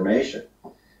disinformation,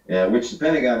 which the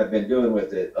Pentagon had been doing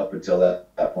with it up until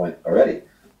that point already.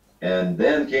 And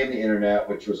then came the internet,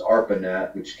 which was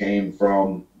ARPANET, which came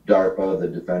from DARPA, the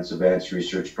Defense Advanced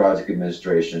Research Project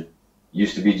Administration.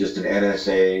 Used to be just an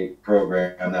NSA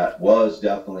program that was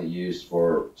definitely used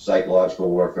for psychological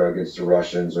warfare against the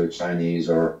Russians or the Chinese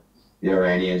or the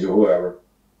Iranians or whoever.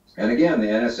 And again, the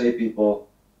NSA people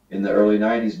in the early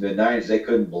 90s, mid 90s, they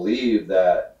couldn't believe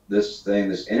that this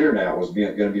internet was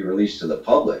going to be released to the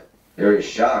public. They were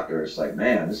just shocked. They were just like,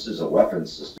 man, this is a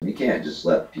weapons system. You can't just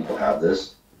let people have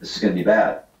this. This is going to be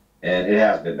bad. And it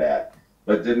has been bad.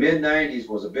 But the mid 90s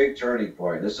was a big turning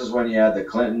point. This is when you had the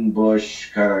Clinton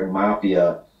Bush kind of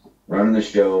mafia running the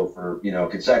show for, you know,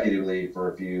 consecutively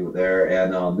for a few there.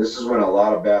 And this is when a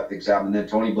lot of bad things happened. And then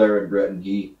Tony Blair in Britain,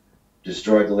 he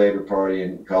destroyed the Labour Party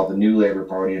and called the New Labour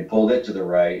Party and pulled it to the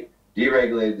right,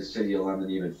 deregulated the city of London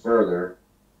even further,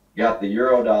 got the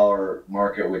Eurodollar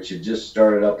market, which had just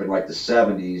started up in like the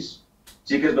 70s.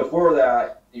 See, because before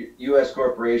that, U.S.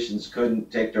 corporations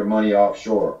couldn't take their money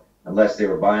offshore unless they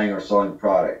were buying or selling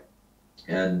product.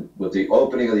 And with the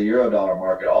opening of the Eurodollar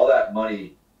market, all that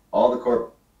money, all the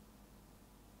corporate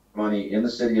money in the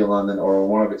city of London or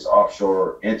one of its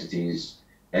offshore entities,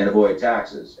 and avoid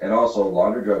taxes, and also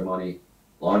launder drug money,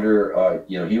 launder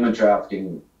human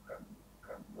trafficking,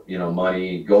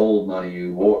 money, gold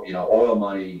money, oil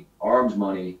money, arms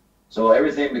money. So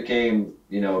everything became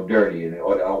dirty and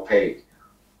opaque.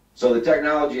 So the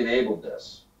technology enabled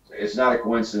this. It's not a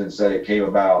coincidence that it came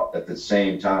about at the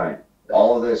same time.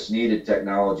 All of this needed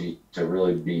technology to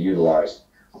really be utilized.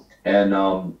 And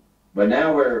but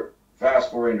now we're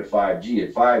fast forwarding to 5G.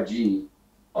 And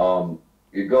 5G,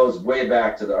 it goes way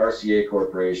back to the RCA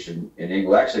Corporation in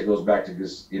England. Actually, it goes back to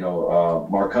this,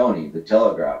 Marconi, the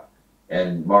telegraph.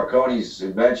 And Marconi's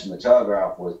invention, the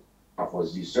telegraph, was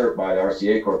usurped by the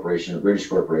RCA Corporation, a British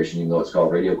corporation, even though it's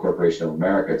called Radio Corporation of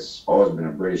America. It's always been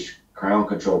a British crown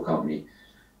control company.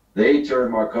 They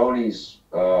turned Marconi's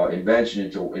invention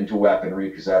into weaponry,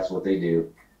 because that's what they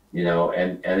do,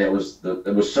 and it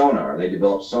was sonar. They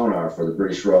developed sonar for the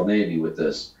British Royal Navy with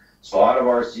this. So out of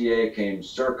RCA came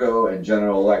Serco and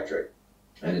General Electric,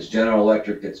 and it's General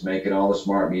Electric that's making all the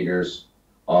smart meters,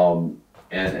 and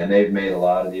they've made a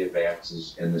lot of the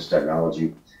advances in this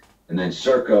technology. And then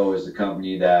Serco is the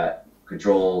company that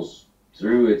controls,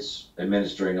 through its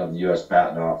administering of the U.S.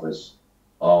 Patent Office,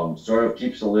 sort of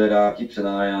keeps a lid on, keeps an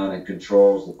eye on, and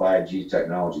controls the 5G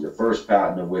technology. The first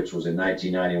patent of which was in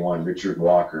 1991. Richard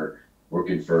Walker,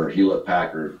 working for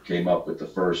Hewlett-Packard, came up with the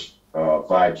first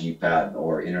 5G patent,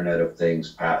 or Internet of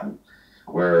Things patent,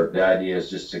 where the idea is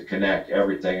just to connect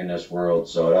everything in this world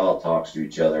so it all talks to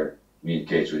each other,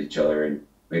 communicates with each other, and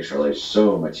makes our life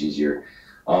so much easier.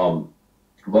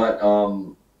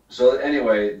 So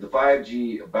anyway, the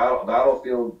 5G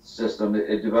battlefield system,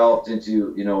 it developed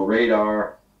into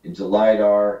radar, into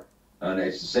LiDAR, and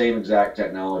it's the same exact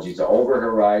technology. It's an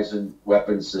over-horizon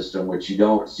weapons system, which you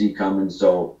don't see coming.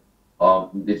 So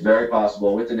it's very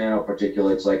possible with the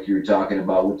nanoparticulates, like you were talking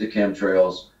about with the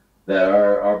chemtrails, that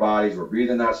our bodies, we're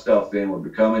breathing that stuff in, we're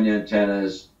becoming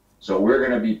antennas. So we're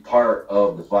going to be part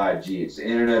of the 5G. It's the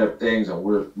Internet of Things, and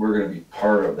we're going to be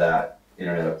part of that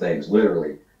Internet of Things,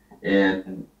 literally.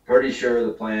 And pretty sure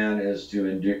the plan is to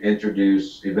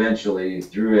introduce eventually,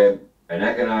 through an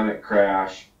economic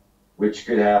crash, which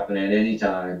could happen at any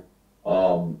time.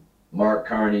 Mark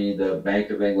Carney, the Bank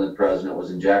of England president,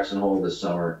 was in Jackson Hole this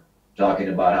summer talking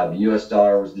about how the US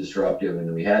dollar was disruptive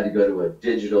and we had to go to a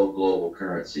digital global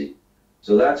currency.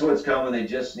 So that's what's coming. They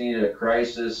just needed a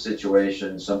crisis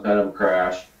situation, some kind of a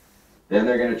crash. Then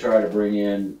they're going to try to bring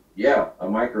in, a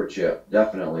microchip,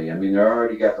 definitely. I mean, they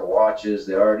already got the watches,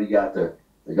 they already got the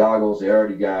goggles, they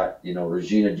already got,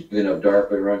 Regina Dugan of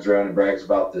DARPA runs around and brags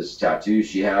about this tattoo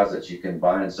she has that she can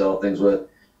buy and sell things with.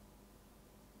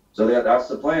 So that's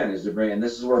the plan, is to bring, and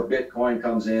this is where Bitcoin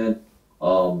comes in.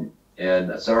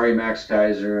 And sorry, Max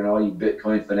Kaiser and all you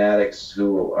Bitcoin fanatics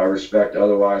who I respect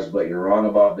otherwise, but you're wrong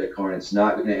about Bitcoin. It's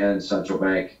not going to end central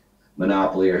bank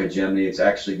monopoly or hegemony. It's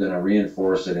actually going to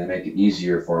reinforce it and make it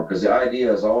easier for them. Because the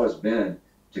idea has always been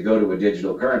to go to a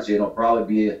digital currency. It'll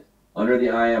probably be under the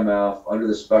IMF, under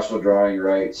the special drawing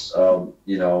rights,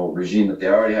 regime that they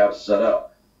already have set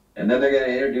up. And then they're going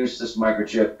to introduce this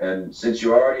microchip. And since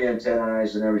you're already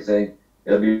antennized and everything,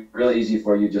 it'll be really easy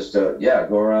for you just to,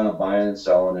 go around and buying and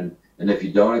selling. And if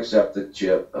you don't accept the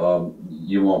chip,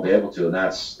 you won't be able to. And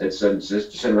it's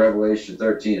just in Revelation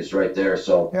 13. It's right there.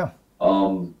 So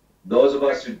those of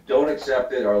us who don't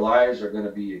accept it, our lives are going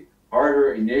to be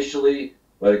harder initially.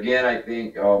 But again, I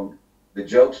think the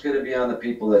joke's going to be on the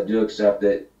people that do accept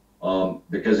it,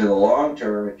 because in the long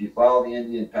term, if you follow the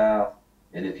Indian path,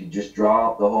 and if you just draw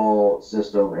up the whole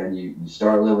system and you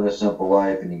start living a simple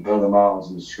life and you go to the mountains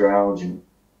and you scrounge and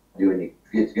you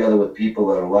get together with people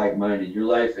that are like-minded, your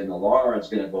life in the long run is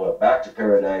going to go back to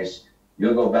paradise.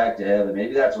 You'll go back to heaven.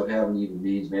 Maybe that's what heaven even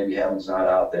means. Maybe heaven's not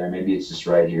out there. Maybe it's just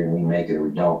right here and we make it or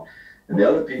we don't. And the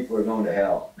other people are going to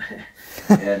hell.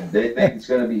 And they think it's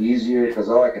going to be easier because,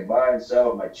 I can buy and sell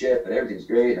with my chip and everything's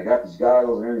great. And I got these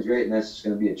goggles and everything's great. And that's just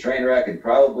going to be a train wreck. And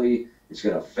probably it's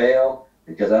going to fail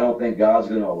because I don't think God's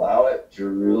going to allow it to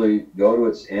really go to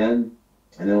its end.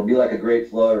 And it'll be like a great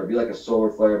flood or be like a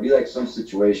solar flare. It'll be like some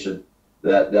situation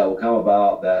that will come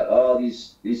about that,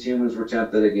 these humans were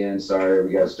tempted again. Sorry,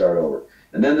 we got to start over.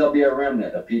 And then there'll be a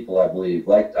remnant of people, I believe.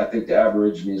 Like, I think the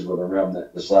Aborigines were the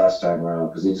remnant this last time around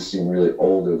because they just seem really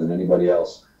older than anybody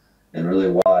else and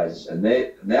really wise. And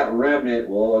that remnant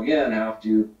will, again, have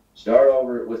to start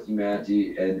over with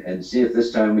humanity and see if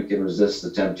this time we can resist the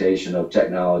temptation of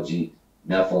technology,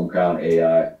 Nephilim crown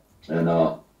AI.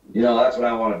 And, that's what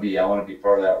I want to be. I want to be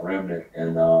part of that remnant.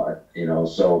 And,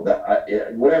 so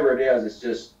that whatever it is, it's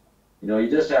just, you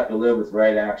just have to live with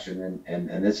right action.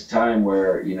 And it's a time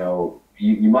where,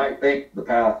 you might think the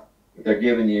path that they're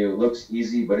giving you looks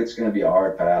easy, but it's going to be a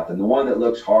hard path. And the one that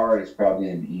looks hard is probably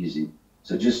going to be easy.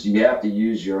 So you have to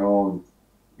use your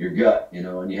gut,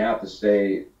 and you have to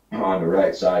stay on the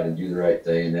right side and do the right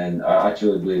thing. And then I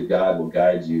truly believe God will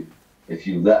guide you. If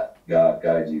you let God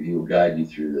guide you, he will guide you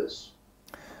through this.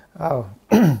 Oh,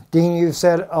 Dean, you've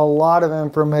said a lot of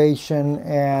information,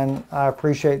 and I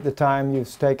appreciate the time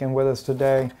you've taken with us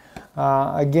today.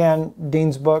 Again,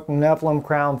 Dean's book, Nephilim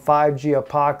Crown 5G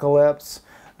Apocalypse.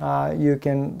 You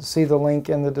can see the link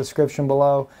in the description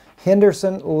below.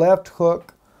 Henderson Left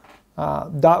Hook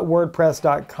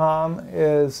 .wordpress.com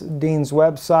is Dean's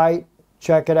website.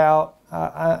 Check it out.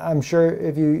 I'm sure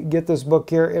if you get this book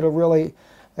here, it'll really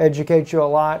educate you a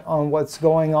lot on what's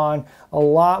going on, a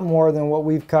lot more than what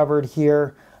we've covered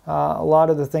here. A lot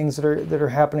of the things that are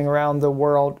happening around the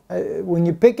world. When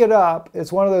you pick it up,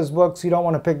 it's one of those books you don't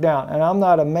want to pick down. And I'm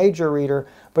not a major reader,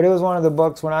 but it was one of the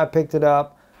books when I picked it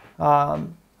up, I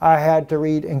had to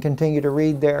read and continue to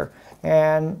read there.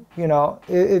 And,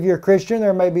 if you're a Christian,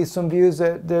 there may be some views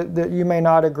that you may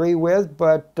not agree with,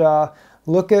 but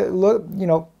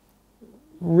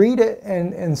read it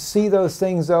and see those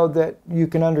things, though, that you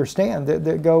can understand,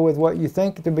 that go with what you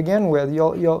think to begin with.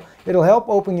 It'll help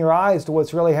open your eyes to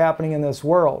what's really happening in this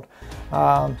world.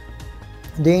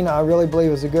 Dean, I really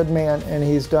believe, is a good man, and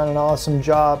he's done an awesome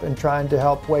job in trying to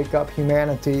help wake up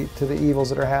humanity to the evils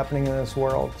that are happening in this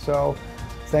world. So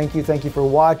thank you for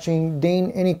watching. Dean,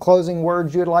 any closing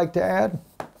words you'd like to add?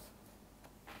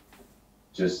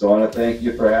 Just want to thank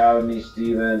you for having me,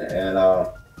 Stephen, and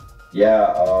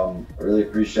really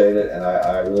appreciate it, and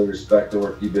I really respect the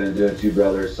work you've been doing too,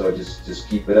 brother. So just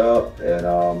keep it up,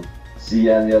 and see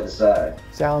you on the other side.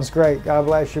 Sounds great. God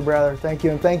bless you, brother. Thank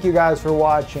you, and thank you guys for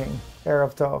watching.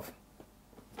 Erev Tov.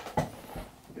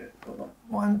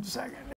 1 second.